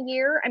out that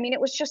year. I mean,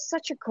 it was just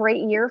such a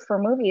great year for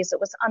movies. It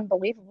was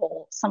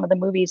unbelievable, some of the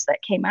movies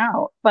that came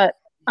out. But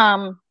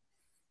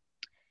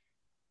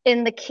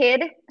in the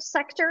kid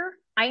sector,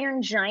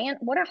 Iron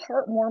Giant, what a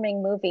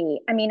heartwarming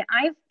movie. I mean,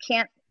 I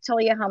can't tell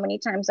you how many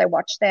times I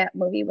watched that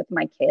movie with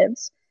my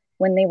kids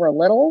when they were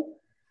little.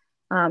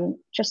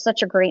 Just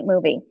such a great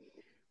movie.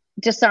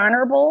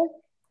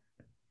 Dishonorable,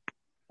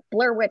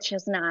 Blair Witch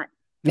is not.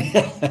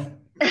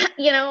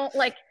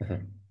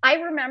 I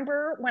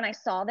remember when I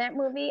saw that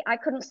movie, I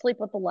couldn't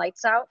sleep with the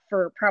lights out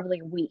for probably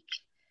a week,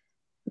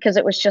 because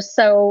it was just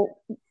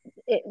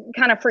it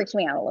kind of freaked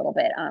me out a little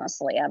bit,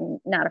 honestly. I'm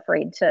not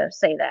afraid to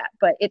say that,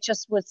 but it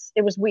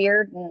was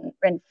weird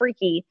and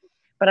freaky,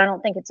 but I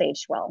don't think it's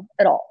aged well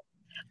at all.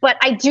 But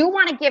I do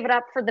want to give it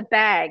up for the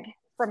bag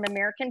from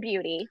American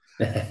Beauty.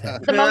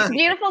 The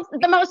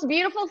most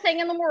beautiful thing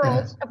in the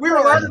world. We were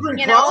allowed to drink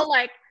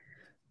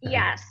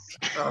yes.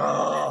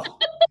 Oh.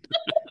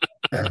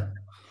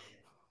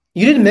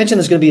 You didn't mention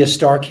there's going to be a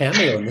star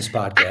cameo in this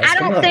podcast. I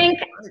don't think,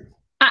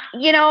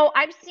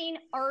 I've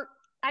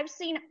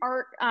seen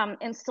art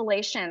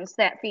installations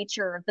that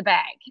feature the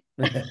bag.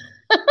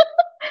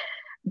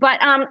 But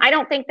I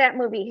don't think that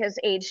movie has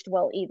aged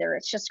well either.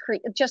 It's just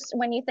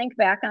when you think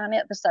back on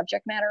it, the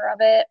subject matter of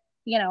it,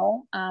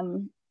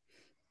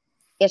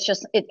 it's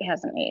just, it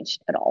hasn't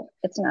aged at all.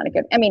 It's not a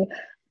good, I mean,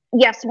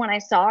 yes, when I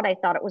saw it, I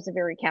thought it was a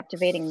very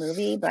captivating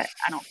movie, but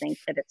I don't think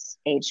that it's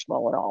aged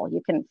well at all.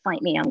 You can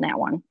fight me on that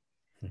one.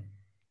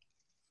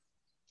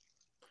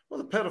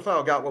 Well, the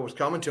pedophile got what was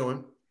coming to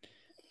him.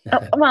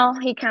 Well,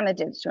 he kind of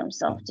did to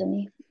himself,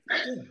 didn't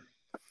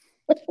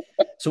he?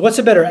 So what's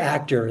a better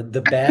actor,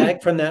 the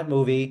bag from that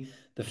movie,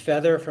 the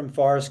feather from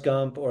Forrest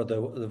Gump, or the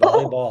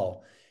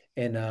volleyball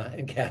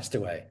in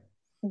Castaway?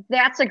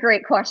 That's a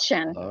great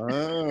question. Oh,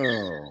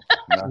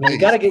 I mean, you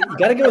gotta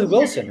go with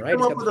Wilson, right?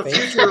 Come up with a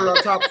future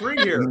top 3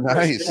 here.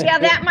 Nice. Yeah,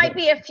 that might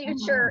be a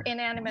future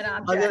inanimate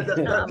object.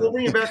 We'll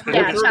bring it back for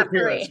yeah, the top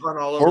 3. On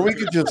all or we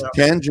could just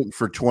tangent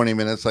for 20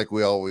 minutes like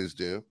we always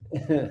do.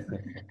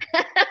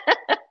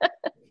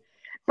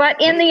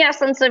 But in the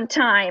essence of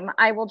time,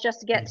 I will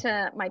just get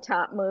to my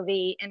top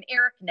movie, and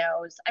Eric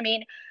knows. I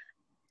mean,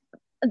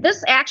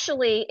 this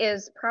actually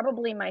is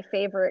probably my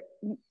favorite.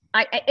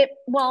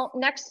 Well,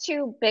 next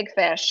to Big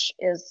Fish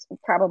is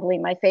probably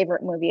my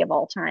favorite movie of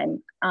all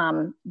time,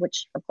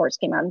 which of course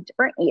came out in a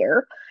different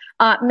year.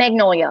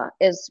 Magnolia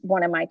is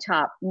one of my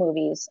top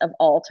movies of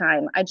all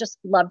time. I just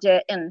loved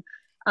it. And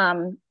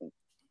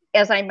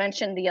as I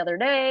mentioned the other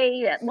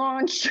day at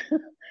launch,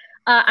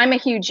 I'm a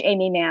huge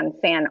Amy Mann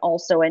fan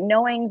also. And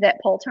knowing that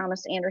Paul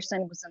Thomas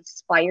Anderson was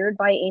inspired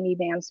by Amy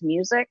Mann's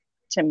music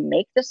to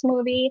make this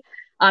movie,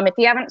 if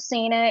you haven't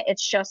seen it,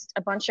 it's just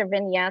a bunch of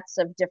vignettes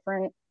of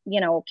different,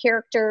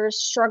 characters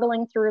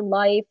struggling through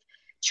life,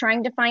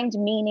 trying to find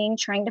meaning,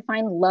 trying to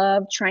find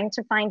love, trying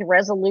to find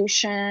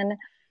resolution.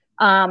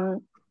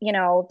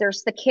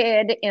 There's the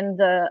kid in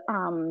the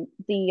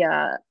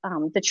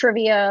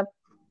trivia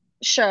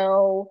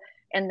show,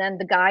 and then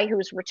the guy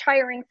who's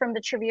retiring from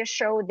the trivia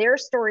show, their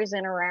stories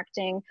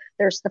interacting.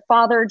 There's the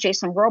father,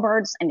 Jason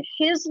Robards, and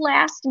his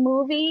last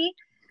movie,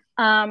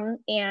 and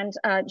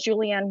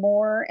Julianne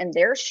Moore, and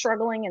they're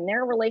struggling in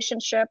their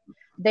relationship.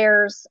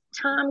 There's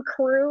Tom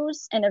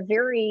Cruise in a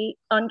very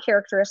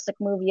uncharacteristic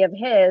movie of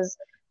his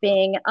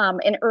being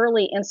an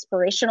early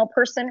inspirational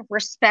person.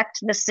 Respect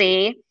the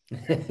Sea.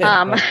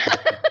 I'm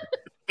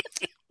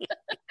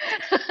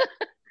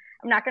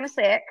not going to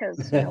say it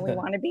because we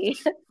want to be.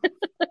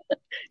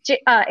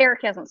 Eric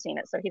hasn't seen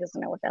it, so he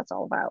doesn't know what that's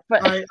all about.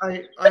 But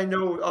I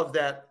know of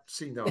that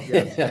scene though.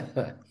 Yes.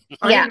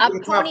 Yeah, a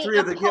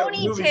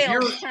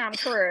ponytailed Tom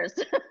Cruise.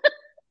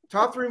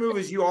 Top 3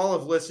 movies you all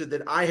have listed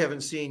that I haven't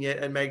seen yet,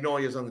 and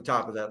Magnolia is on the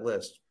top of that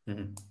list.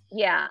 Mm-hmm.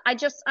 Yeah,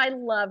 I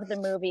love the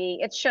movie.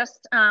 It's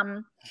just,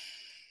 I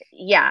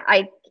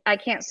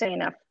can't say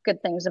enough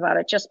good things about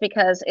it, just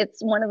because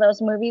it's one of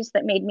those movies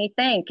that made me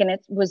think, and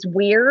it was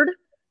weird.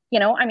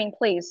 I mean,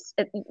 please,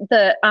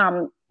 the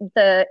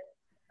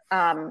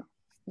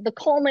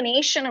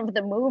culmination of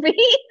the movie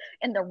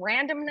and the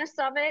randomness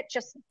of it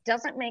just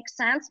doesn't make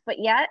sense, but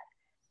yet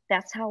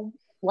that's how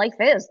life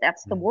is.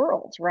 That's the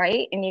world,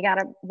 right? And you got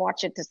to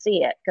watch it to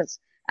see it, because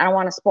I don't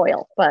want to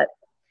spoil, but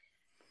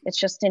it's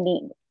just a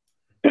neat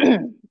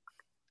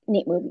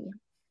movie.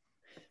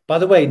 By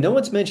the way, no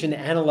one's mentioned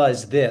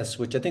Analyze This,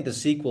 which I think the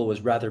sequel was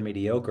rather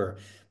mediocre,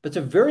 but it's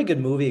a very good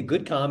movie, a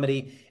good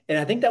comedy. And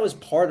I think that was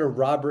part of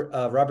Robert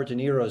De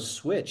Niro's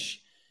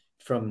switch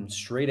from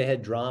straight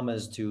ahead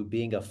dramas to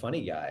being a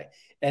funny guy.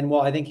 And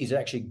while I think he's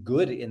actually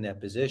good in that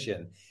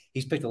position,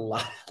 he's picked a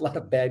lot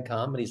of bad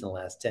comedies in the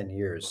last 10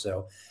 years.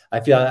 So I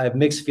have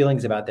mixed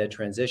feelings about that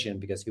transition,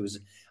 because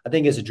I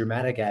think as a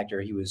dramatic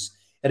actor, he was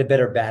at a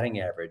better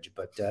batting average,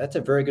 but that's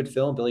a very good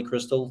film. Billy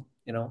Crystal,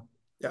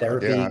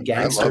 therapy,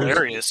 gangsters.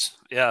 Hilarious.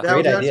 Yeah. That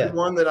was actually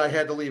one that I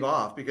had to leave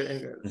off,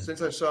 because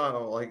since I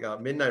saw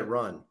Midnight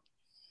Run,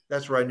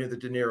 that's where I knew that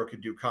De Niro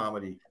could do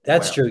comedy.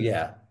 That's true.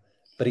 Yeah.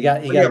 But he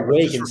got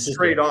way consistent.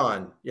 Straight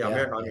on. Yeah.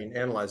 I mean,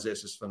 Analyze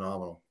This is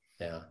phenomenal.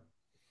 Yeah.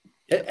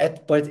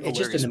 But it's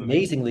just an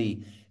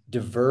amazingly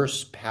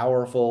diverse,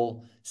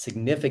 powerful,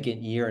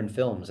 significant year in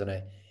films.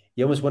 And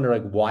you almost wonder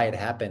why it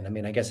happened. I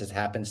mean, I guess it's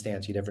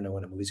happenstance. You never know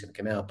when a movie's going to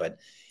come out, but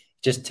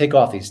just tick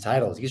off these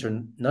titles.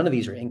 None of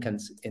these are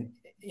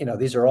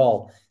these are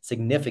all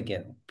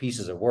significant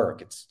pieces of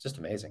work. It's just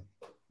amazing.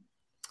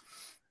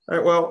 All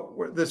right.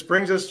 Well, this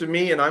brings us to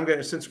me, and I'm going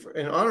to, since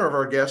in honor of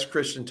our guest,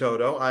 Christian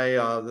Toto,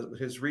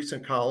 his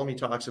recent column, he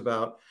talks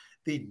about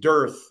the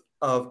dearth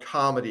of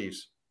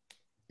comedies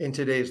in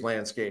today's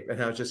landscape, and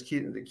how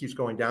it keeps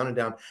going down and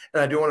down.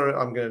 And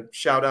I'm going to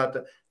shout out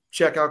to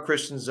check out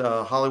Christian's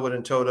Hollywood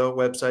and Toto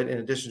website, in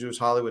addition to his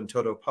Hollywood and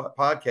Toto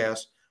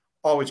podcast.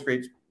 Always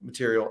great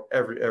material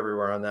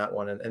everywhere on that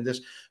one. And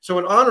this, so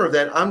in honor of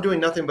that, I'm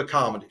doing nothing but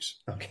comedies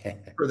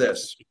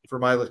for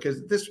my list,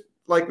 because this,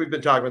 like we've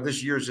been talking about,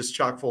 this year is just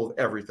chock full of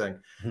everything.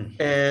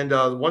 And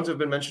the ones that have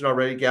been mentioned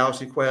already: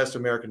 Galaxy Quest,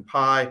 American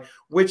Pie,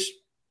 which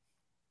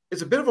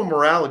is a bit of a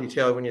morality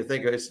tale when you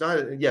think of it. It's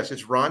not, yes,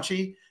 it's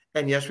raunchy.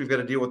 And yes, we've got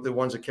to deal with the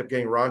ones that kept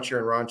getting raunchier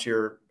and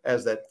raunchier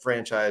as that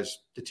franchise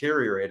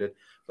deteriorated.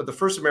 But the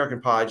first American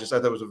Pie, I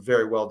thought was a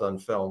very well done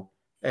film,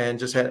 and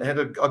just had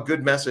a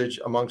good message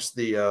amongst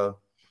the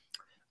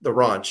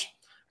raunch.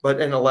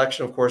 But an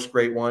Election, of course,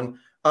 great one.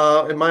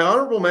 In my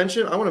honorable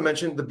mention, I want to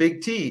mention The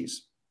Big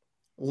T's.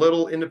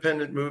 little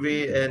independent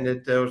movie, and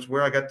it was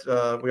where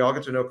we all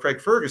got to know Craig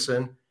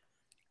Ferguson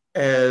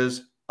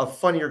as a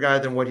funnier guy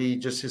than what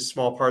his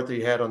small part that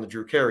he had on the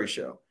Drew Carey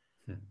Show.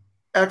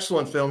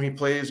 Excellent film. He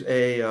plays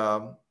a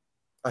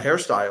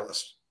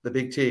hairstylist, the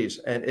Big T's,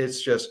 and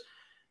it's just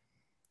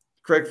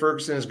Craig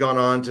Ferguson has gone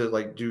on to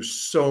like do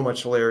so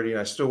much hilarity, and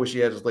I still wish he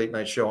had his late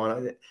night show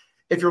on.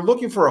 If you're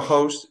looking for a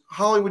host,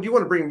 Hollywood, you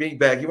want to bring me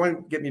back, you want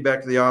to get me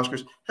back to the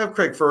Oscars, have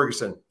Craig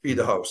Ferguson be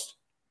the host.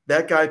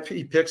 That guy,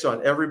 he picks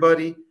on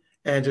everybody,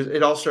 and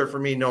it all started for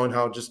me knowing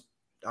how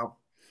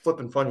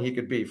flipping funny he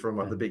could be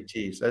from the Big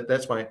T's.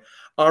 That's my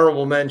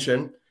honorable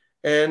mention.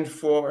 And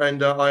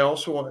I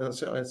also want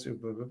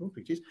to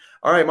Big T's.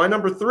 All right, my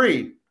number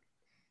 3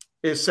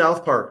 is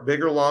South Park,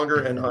 bigger,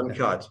 longer, and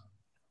uncut.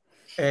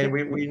 And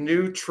we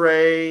knew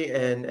Trey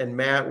and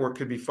Matt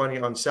could be funny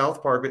on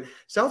South Park, but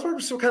South Park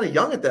was still kind of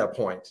young at that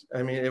point.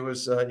 I mean, it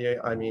was.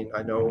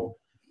 I know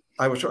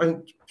I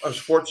was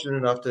fortunate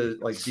enough to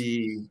like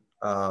be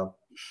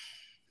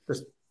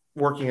just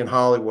working in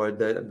Hollywood.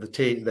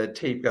 The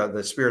tape got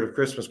the Spirit of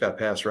Christmas got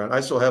passed around.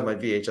 I still have my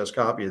VHS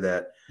copy of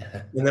that.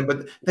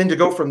 But then to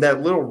go from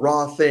that little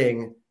raw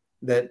thing,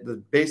 that the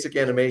basic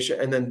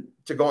animation, and then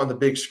to go on the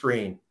big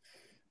screen.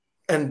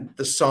 And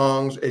the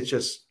songs, it's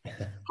just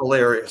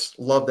hilarious.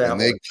 Love that. And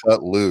they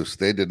cut loose.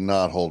 They did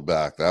not hold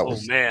back. That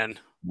was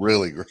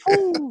really great.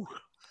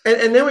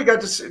 And then we got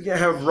to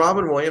have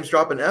Robin Williams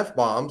drop an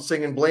F-bomb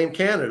singing Blame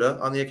Canada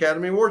on the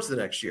Academy Awards the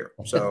next year.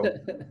 So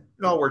it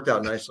all worked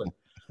out nicely.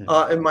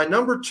 And my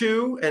number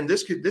 2, and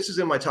this is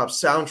in my top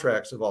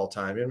soundtracks of all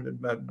time,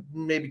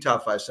 maybe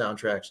top 5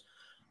 soundtracks,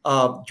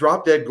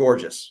 Drop Dead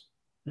Gorgeous.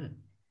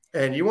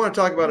 And you want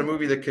to talk about a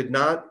movie that could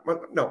not,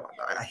 no,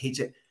 I hate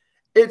it.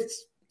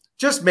 It's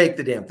just make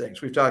the damn things.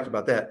 We've talked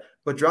about that.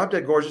 But Drop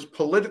Dead Gorgeous,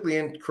 politically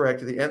incorrect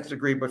to the nth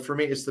degree. But for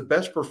me, it's the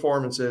best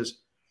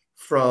performances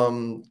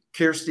from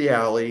Kirstie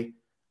Alley,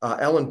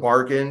 Ellen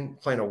Barkin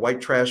playing a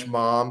white trash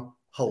mom,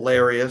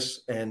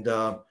 hilarious. And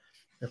of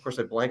course,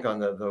 I blank on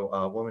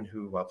the woman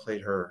who played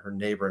her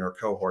neighbor in her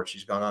cohort.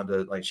 She's gone on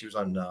to, she was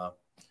on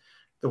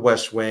The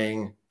West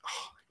Wing.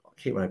 Oh,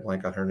 I hate when I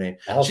blank on her name.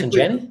 Allison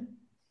Janney?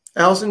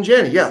 Allison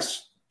Janney,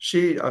 yes.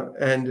 She,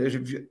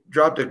 and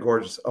Drop Dead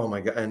Gorgeous. Oh, my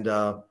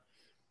God.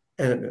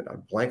 And I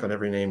blank on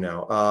every name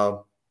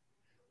now.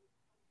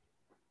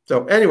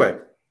 So anyway,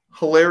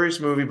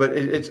 hilarious movie, but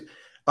it's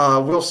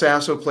Will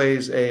Sasso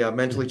plays a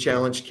mentally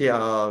challenged kid,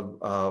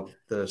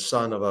 the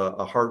son of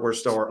a hardware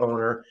store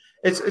owner.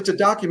 It's a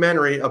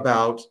documentary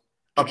about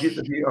a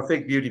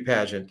fake beauty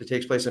pageant that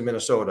takes place in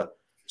Minnesota.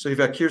 So you've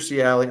got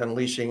Kirstie Alley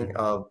unleashing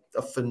a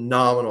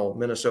phenomenal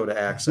Minnesota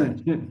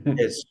accent.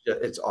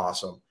 It's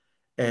awesome,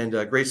 and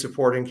great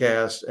supporting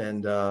cast.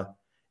 And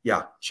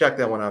yeah, check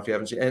that one out if you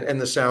haven't seen it. And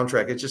the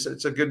soundtrack.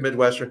 It's a good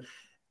Midwestern,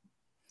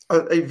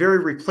 a very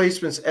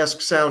Replacements-esque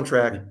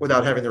soundtrack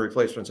without having the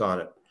Replacements on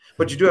it.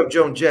 But you do have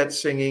Joan Jett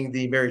singing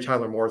the Mary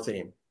Tyler Moore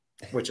theme,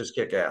 which is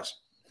kick-ass.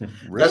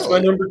 Really? That's my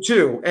number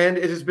 2. And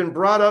it has been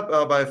brought up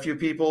by a few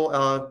people,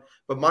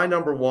 but my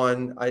number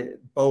 1,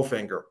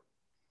 Bowfinger.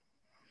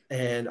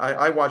 And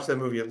I watch that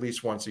movie at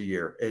least once a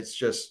year. It's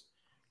just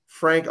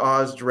Frank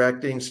Oz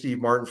directing, Steve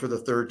Martin for the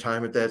 3rd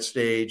time at that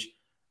stage.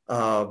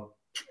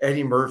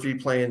 Eddie Murphy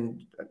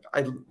playing.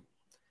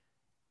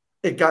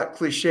 It got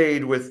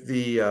cliched with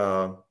the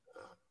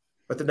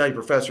Nutty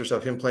Professor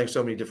stuff, him playing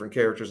so many different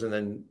characters, and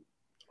then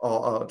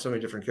so many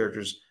different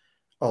characters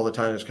all the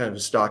time is kind of a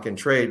stock in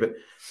trade. But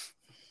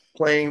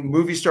playing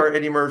movie star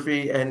Eddie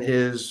Murphy and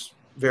his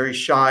very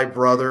shy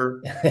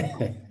brother,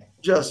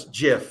 just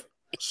Jiff,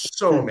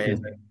 so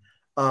amazing.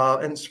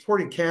 And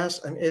supporting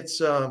cast, I mean,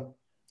 it's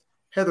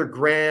Heather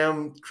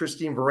Graham,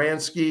 Christine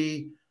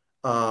Baranski.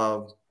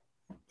 Robert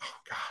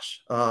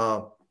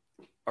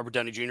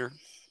Downey Jr.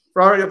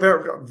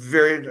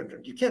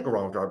 You can't go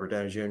wrong with Robert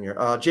Downey Jr.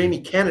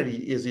 Jamie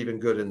Kennedy is even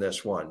good in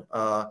this one.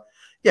 I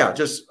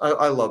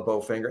love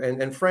Bowfinger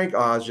and Frank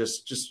Oz.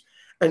 Just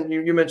and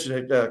you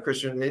mentioned it,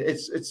 Christian.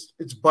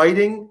 It's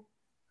biting,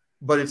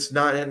 but it's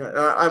not. And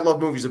I love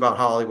movies about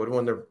Hollywood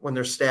when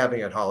they're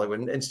stabbing at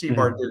Hollywood. And Steve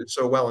Martin did it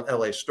so well in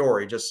L.A.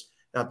 Story, just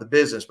not the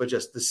business, but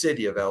just the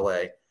city of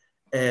L.A.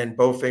 And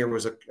Bowfinger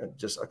was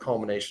just a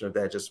culmination of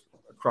that, just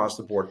across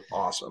the board.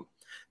 Awesome.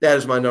 That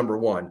is my number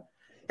 1.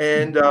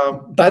 And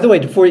by the way,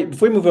 before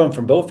we move on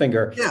from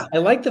Bowfinger, I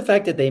like the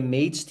fact that they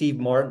made Steve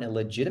Martin a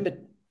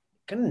legitimate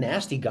kind of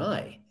nasty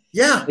guy.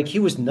 Yeah. Like he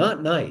was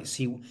not nice.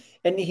 He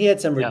had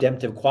some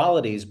redemptive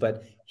qualities,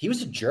 but he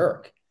was a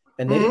jerk.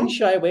 And they didn't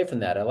shy away from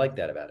that. I like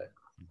that about it.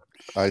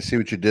 I see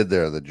what you did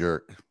there, the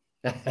jerk.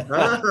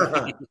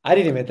 I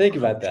didn't even think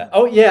about that.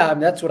 Oh yeah, I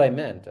mean, that's what I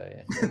meant.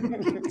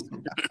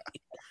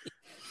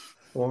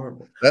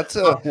 Horrible.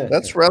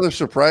 That's rather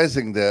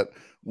surprising that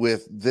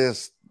with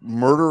this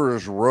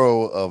murderer's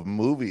row of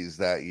movies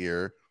that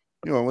year,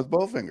 you went with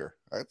Bowfinger.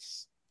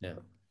 That's And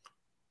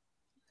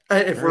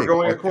if we're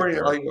going according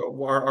to like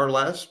our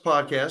last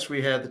podcast,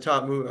 we had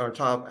our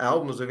top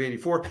albums of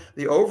 '84.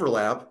 The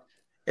overlap.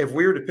 If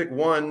we were to pick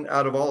one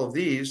out of all of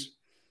these,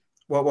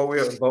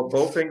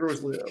 Bowfinger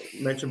was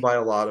mentioned by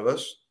a lot of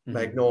us.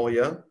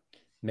 Magnolia,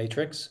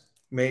 Matrix.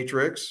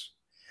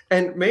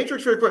 And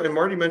Matrix, very quick, and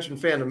Marty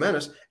mentioned Phantom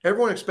Menace.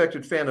 Everyone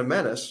expected Phantom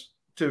Menace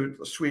to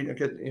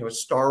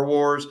Star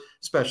Wars,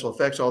 special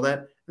effects, all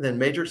that. And then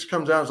Matrix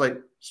comes out, it's like,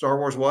 Star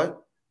Wars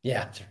what?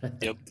 Yeah.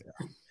 Yep.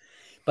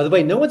 By the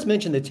way, no one's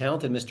mentioned The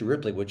Talented Mr.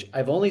 Ripley, which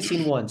I've only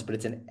seen once, but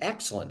it's an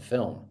excellent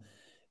film.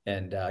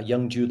 And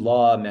young Jude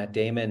Law, Matt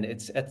Damon,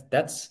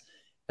 that's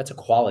a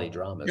quality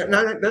drama. Yeah,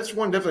 well. That's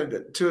one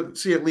definitely to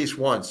see at least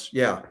once.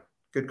 Yeah,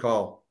 good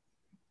call.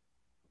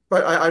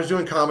 But I was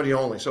doing comedy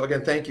only, so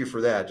again, thank you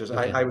for that. Just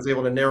okay. I was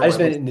able to narrow. I just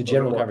meant in the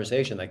general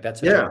conversation, like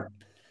that's a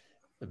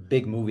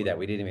big movie that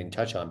we didn't even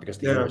touch on because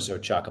the year was so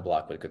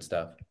chock-a-block with good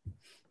stuff.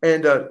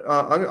 And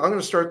I'm going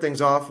to start things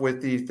off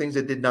with the things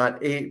that did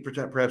not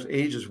perhaps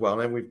age as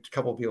well. And a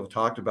couple of people have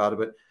talked about it,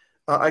 but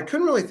I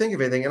couldn't really think of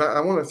anything. And I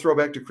want to throw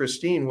back to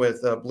Christine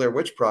with Blair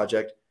Witch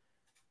Project.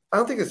 I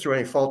don't think it's through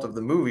any fault of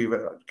the movie,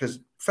 because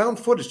found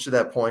footage to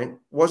that point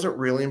wasn't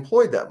really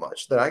employed that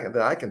much that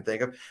I can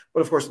think of.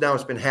 But of course, now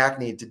it's been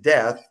hackneyed to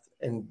death.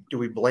 And do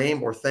we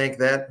blame or thank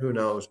that? Who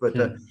knows? But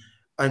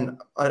and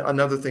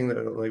another thing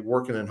that, like,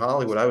 working in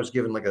Hollywood, I was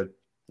given like a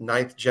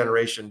 9th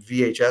generation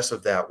VHS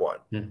of that one,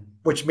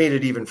 which made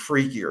it even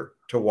freakier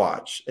to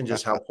watch, and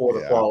just how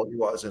poor the quality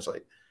was. And it's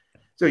like,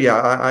 so yeah,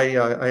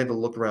 I had to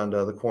look around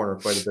the corner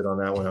quite a bit on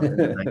that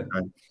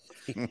one.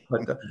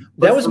 But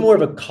that was more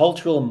of a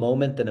cultural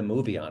moment than a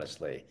movie,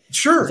 honestly.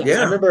 Sure, yeah.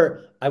 I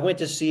remember I went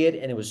to see it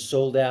and it was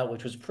sold out,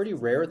 which was pretty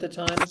rare at the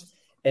time,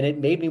 and it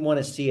made me want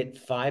to see it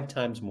 5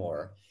 times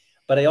more.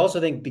 But I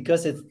also think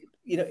because it's,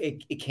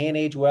 it can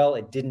age well,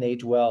 it didn't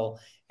age well,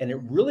 and it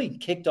really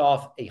kicked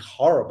off a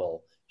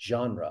horrible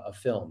genre of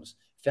films.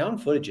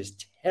 Found footage is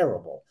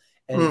terrible,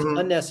 and it's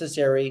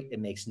unnecessary. It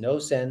makes no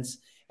sense.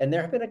 And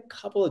there have been a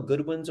couple of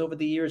good ones over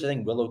the years. I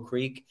think Willow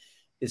Creek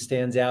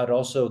stands out.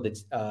 Also,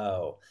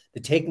 The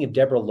Taking of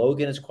Deborah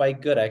Logan is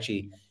quite good.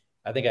 Actually,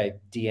 I think I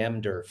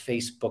DM'd or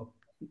Facebook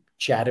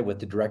chatted with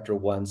the director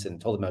once and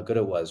told him how good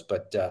it was.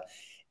 But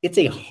it's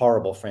a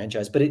horrible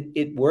franchise, but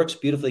it works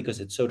beautifully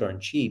because it's so darn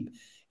cheap.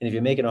 And if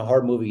you're making a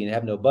horror movie and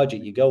have no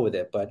budget, you go with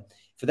it. But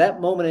for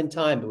that moment in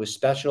time, it was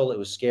special. It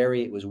was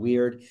scary. It was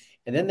weird.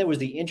 And then there was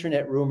the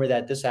internet rumor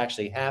that this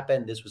actually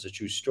happened. This was a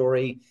true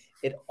story.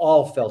 It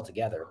all fell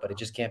together, but it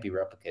just can't be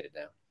replicated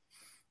now.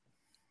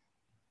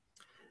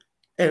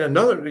 And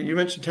another, you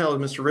mentioned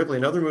Talented Mr. Ripley,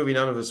 another movie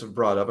none of us have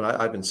brought up, and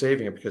I've been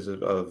saving it because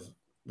of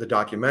the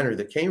documentary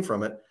that came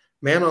from it,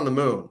 Man on the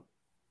Moon.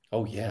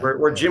 Oh, yeah.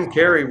 Where Jim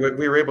Carrey,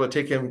 we were able to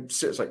take him.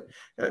 It's like,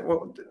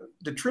 well,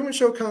 did Truman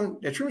Show come?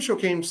 Yeah, Truman Show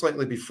came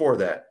slightly before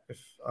that.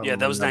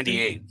 That was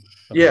 98.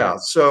 Okay. Yeah,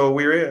 so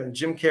we were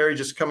Jim Carrey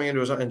just coming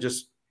into his own and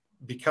just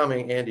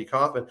becoming Andy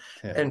Kaufman.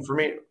 Yeah. And for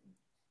me,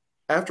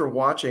 after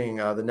watching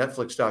the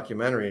Netflix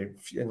documentary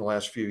in the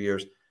last few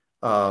years,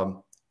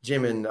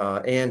 Jim and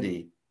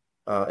Andy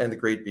and The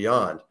Great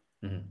Beyond,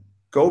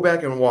 go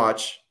back and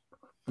watch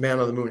Man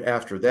on the Moon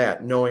after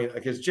that, knowing,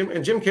 because Jim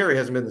Carrey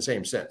hasn't been the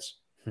same since.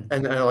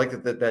 And I like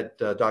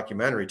that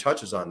documentary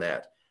touches on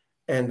that.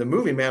 And the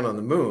movie Man on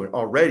the Moon,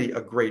 already a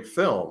great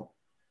film,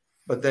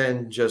 but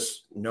then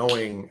just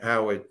knowing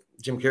how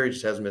Jim Carrey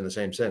just hasn't been the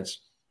same since.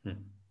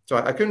 So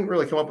I couldn't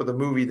really come up with a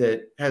movie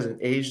that hasn't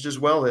aged as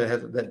well,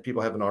 that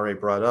people haven't already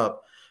brought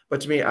up.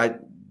 But to me,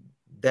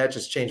 that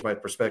just changed my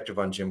perspective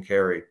on Jim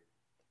Carrey.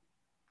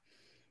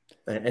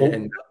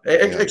 And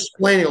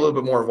explaining a little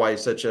bit more of why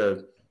he's such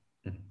or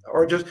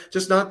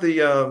just not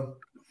the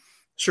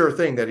sure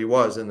thing that he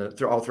was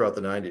all throughout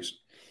the 90s.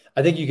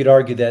 I think you could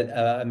argue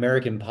that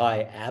American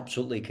Pie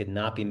absolutely could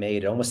not be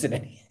made almost in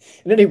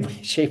any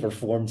way, shape, or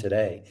form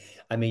today.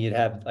 I mean, you'd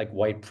have like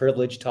white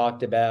privilege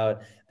talked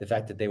about, the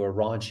fact that they were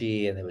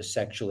raunchy and they were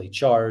sexually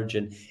charged,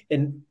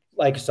 and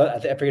like, so I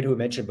forget who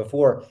mentioned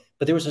before,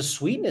 but there was a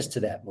sweetness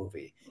to that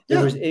movie.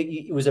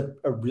 It was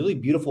a really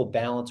beautiful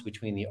balance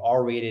between the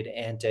R-rated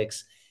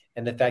antics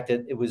and the fact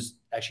that it was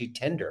actually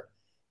tender,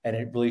 and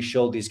it really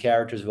showed these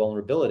characters'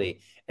 vulnerability.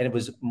 And it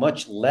was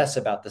much less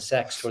about the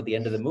sex toward the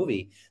end of the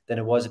movie than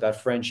it was about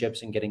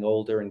friendships and getting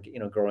older and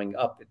growing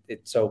up.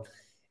 It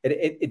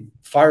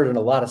fired on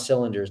a lot of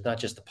cylinders, not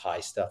just the pie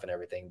stuff and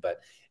everything,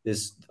 but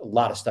there's a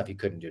lot of stuff you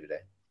couldn't do today,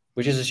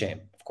 which is a shame,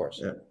 of course.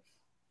 Yeah.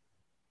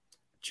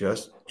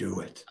 Just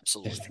do it.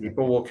 Absolutely.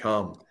 People will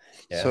come.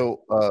 Yeah.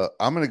 So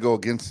I'm going to go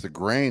against the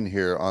grain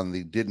here on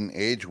the didn't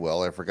age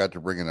well. I forgot to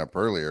bring it up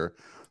earlier.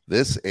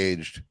 This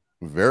aged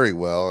very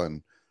well,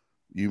 and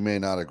you may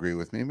not agree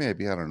with me,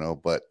 maybe, I don't know,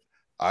 but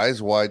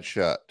Eyes Wide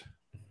Shut,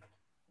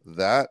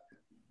 that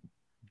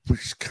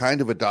was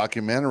kind of a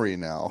documentary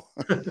now.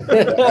 I mean,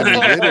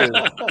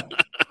 it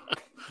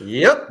is.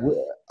 Yep.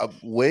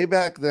 Way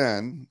back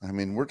then, I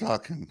mean, we're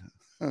talking,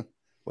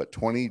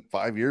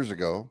 25 years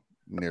ago,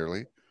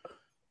 nearly.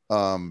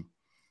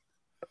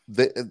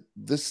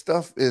 This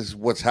stuff is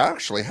what's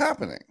actually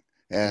happening.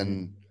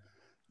 And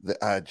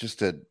I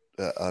thought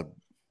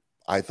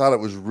it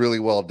was really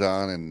well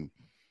done, and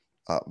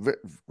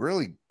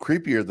really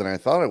creepier than I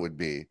thought it would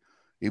be,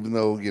 even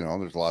though,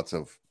 there's lots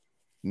of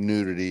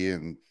nudity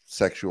and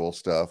sexual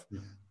stuff.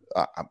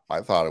 I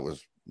thought it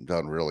was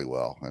done really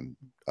well. And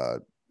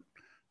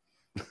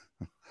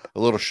a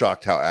little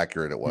shocked how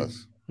accurate it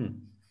was.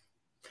 Mm-hmm.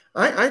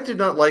 I did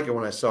not like it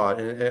when I saw it,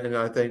 and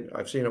I think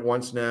I've seen it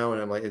once now,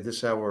 and I'm like, is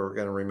this how we're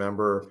going to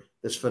remember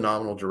this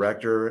phenomenal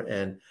director?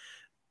 And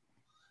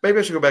maybe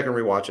I should go back and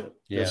rewatch it.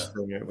 Yeah,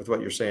 with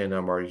what you're saying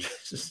now, Marty,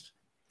 just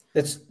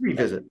it's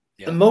revisit.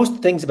 Yeah.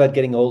 Most things about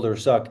getting older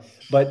suck,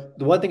 but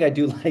the one thing I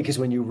do like is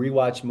when you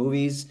rewatch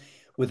movies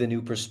with a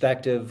new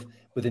perspective,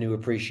 with a new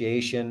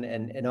appreciation,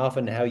 and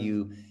often how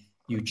you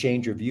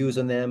change your views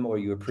on them, or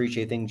you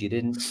appreciate things you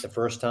didn't the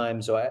first time.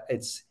 So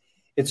it's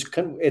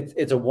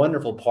a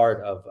wonderful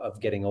part of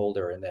getting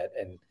older,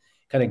 and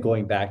kind of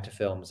going back to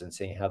films and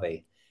seeing how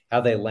they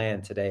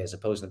land today as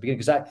opposed to the beginning.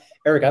 Because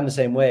Eric, I'm the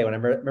same way. When I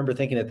remember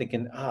thinking,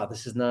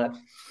 this is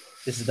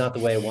not the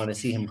way I want to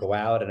see him go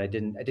out, and I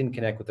didn't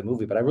connect with the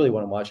movie, but I really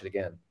want to watch it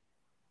again.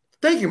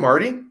 Thank you,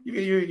 Marty.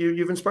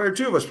 You've inspired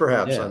two of us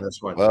perhaps on this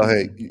one. Well,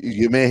 hey,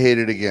 you may hate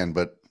it again,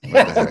 but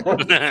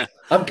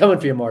I'm coming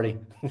for you, Marty.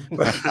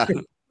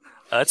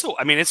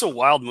 It's a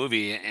wild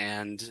movie,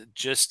 and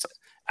just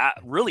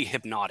really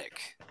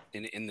hypnotic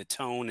in the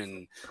tone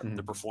and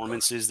the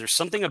performances. There's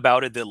something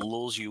about it that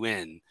lulls you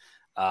in.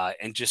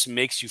 And just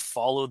makes you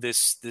follow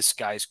this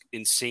guy's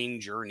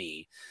insane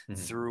journey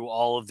through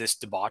all of this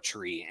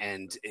debauchery.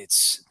 And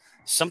it's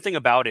something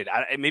about it.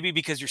 Maybe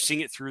because you're seeing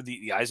it through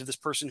the eyes of this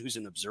person who's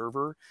an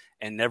observer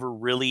and never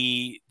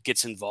really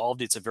gets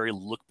involved. It's a very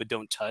look but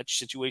don't touch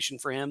situation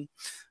for him.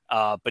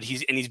 But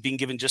he's being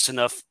given just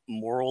enough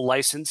moral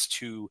license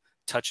to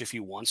touch if he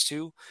wants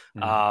to.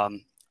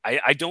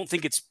 I don't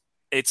think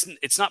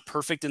it's not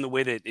perfect in the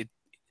way that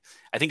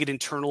I think it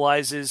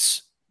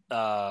internalizes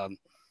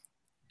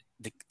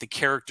the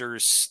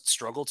characters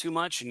struggle too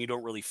much, and you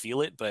don't really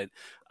feel it. But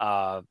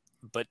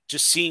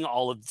just seeing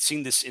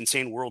this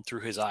insane world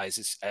through his eyes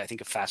is, I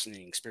think, a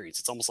fascinating experience.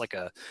 It's almost like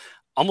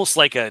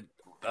an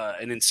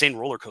insane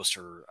roller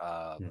coaster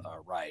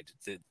ride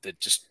that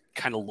just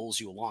kind of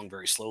lulls you along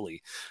very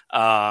slowly.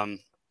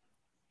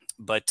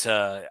 But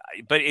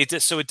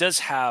it does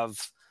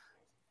have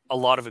a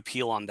lot of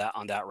appeal on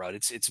that route.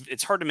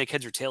 It's hard to make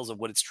heads or tails of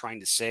what it's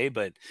trying to say,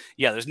 but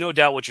yeah, there's no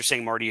doubt what you're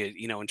saying, Marty.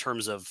 In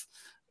terms of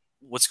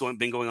what's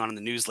been going on in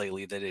the news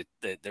lately,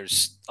 that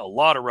there's a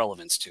lot of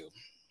relevance to.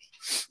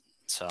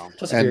 So,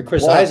 plus, if you're a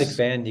Chris Isaac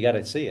fan, you got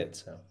to see it.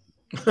 So,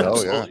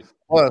 oh yeah.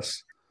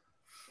 Plus,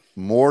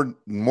 more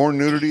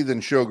nudity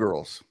than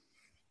Showgirls,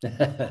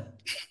 and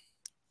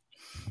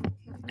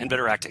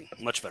better acting,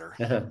 much better.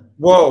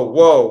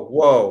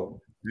 Whoa!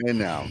 Hey,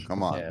 now,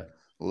 come on,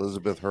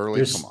 Elizabeth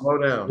Hurley, come on. Slow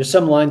down. There's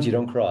some lines you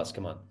don't cross.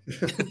 Come on.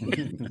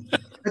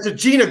 That's a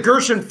Gina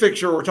Gershon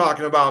picture we're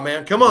talking about,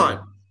 man. Come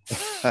on.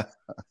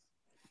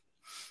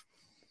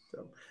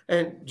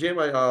 And Jim,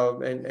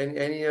 and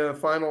any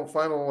final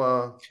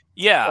thoughts?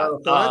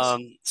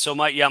 So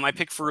my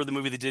pick for the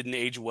movie that didn't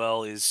age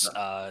well is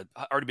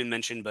already been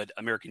mentioned, but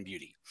American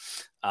Beauty.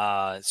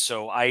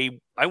 So I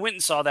went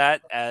and saw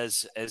that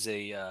as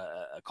a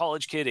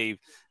college kid, a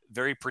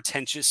very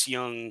pretentious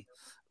young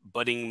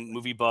budding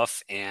movie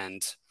buff,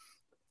 and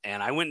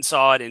I went and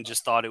saw it and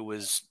just thought it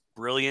was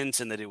brilliant,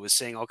 and that it was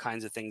saying all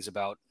kinds of things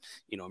about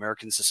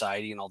American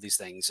society and all these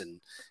things,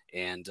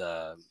 and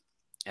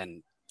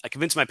I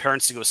convinced my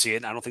parents to go see it,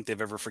 and I don't think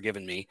they've ever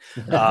forgiven me.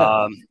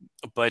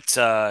 But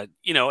at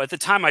the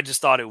time, I just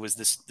thought it was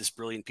this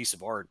brilliant piece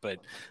of art. But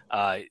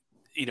a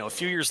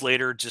few years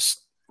later,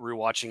 just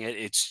rewatching it,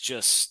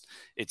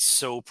 it's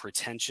so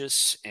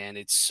pretentious, and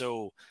it's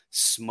so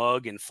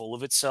smug and full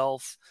of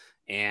itself.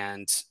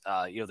 And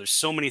there's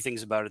so many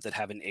things about it that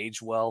haven't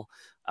aged well.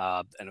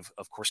 And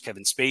of course,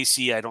 Kevin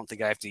Spacey. I don't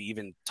think I have to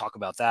even talk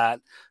about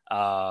that.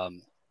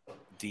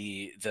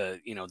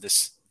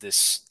 This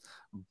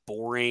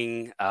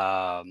boring,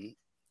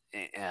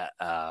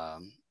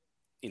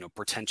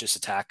 pretentious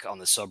attack on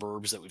the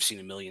suburbs that we've seen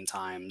a million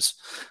times,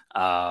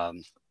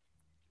 and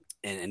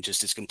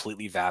just is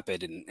completely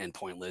vapid and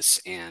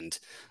pointless. And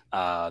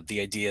the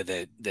idea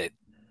that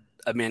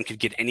a man could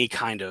get any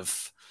kind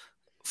of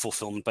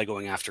fulfillment by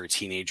going after a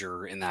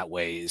teenager in that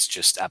way is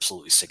just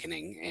absolutely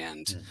sickening.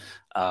 And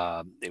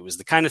it was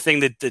the kind of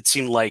thing that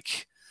seemed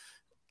like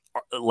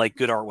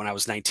good art when I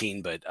was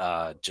 19,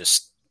 but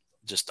just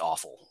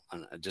awful.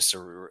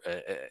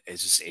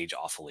 It's just age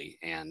awfully.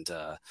 And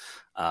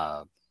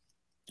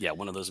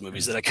one of those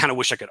movies that I kind of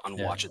wish I could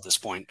unwatch at this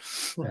point.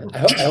 I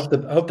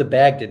hope the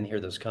bag didn't hear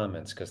those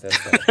comments, because that's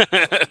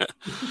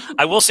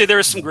I will say there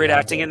is some great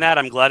acting in that.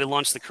 I'm glad it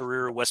launched the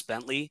career of Wes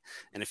Bentley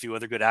and a few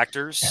other good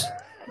actors.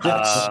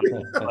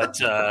 But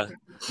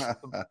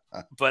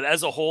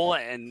as a whole,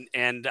 and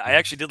I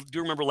actually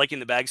do remember liking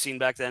the bag scene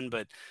back then,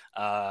 but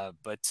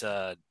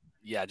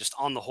just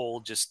on the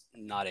whole, just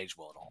not aged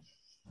well at all.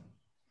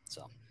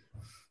 So,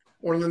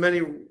 one of the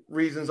many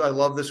reasons I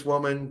love this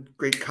woman,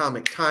 great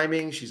comic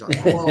timing. She's on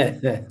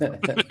point.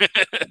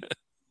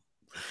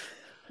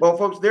 Well,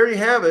 folks, there you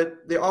have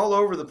it. They're all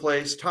over the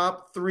place.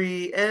 Top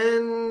 3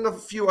 and a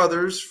few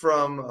others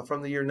from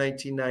the year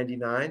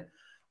 1999.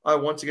 I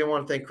once again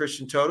want to thank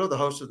Christian Toto, the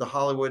host of the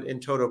Hollywood in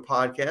Toto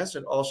podcast,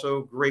 and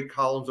also great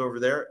columns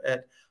over there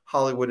at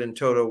Hollywood in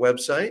Toto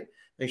website.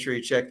 Make sure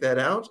you check that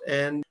out.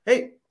 And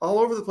hey, all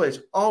over the place.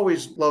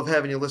 Always love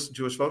having you listen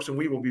to us, folks, and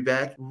we will be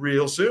back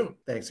real soon.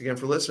 Thanks again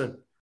for listening.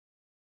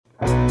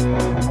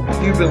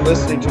 You've been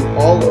listening to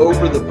All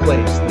Over the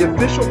Place, the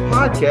official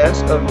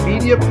podcast of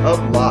Media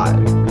Pub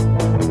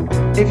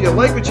Live. If you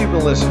like what you've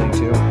been listening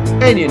to,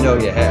 and you know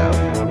you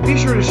have, be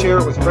sure to share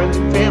it with friends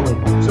and family,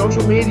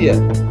 social media,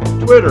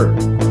 Twitter,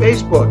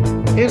 Facebook,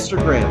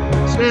 Instagram,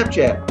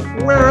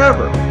 Snapchat,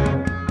 wherever.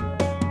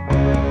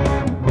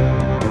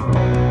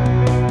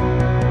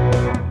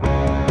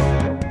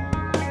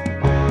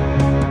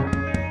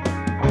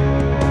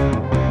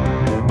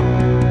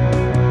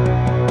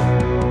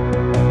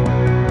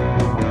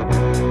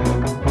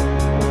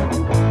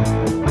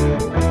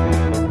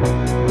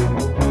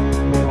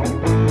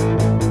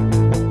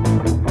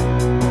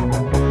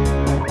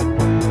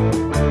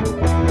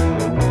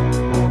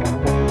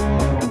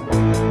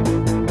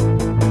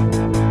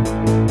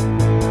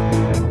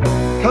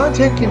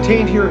 Content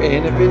contained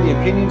herein have been the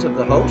opinions of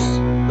the hosts,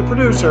 the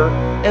producer,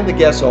 and the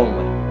guests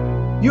only.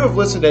 You have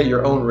listened at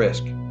your own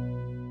risk.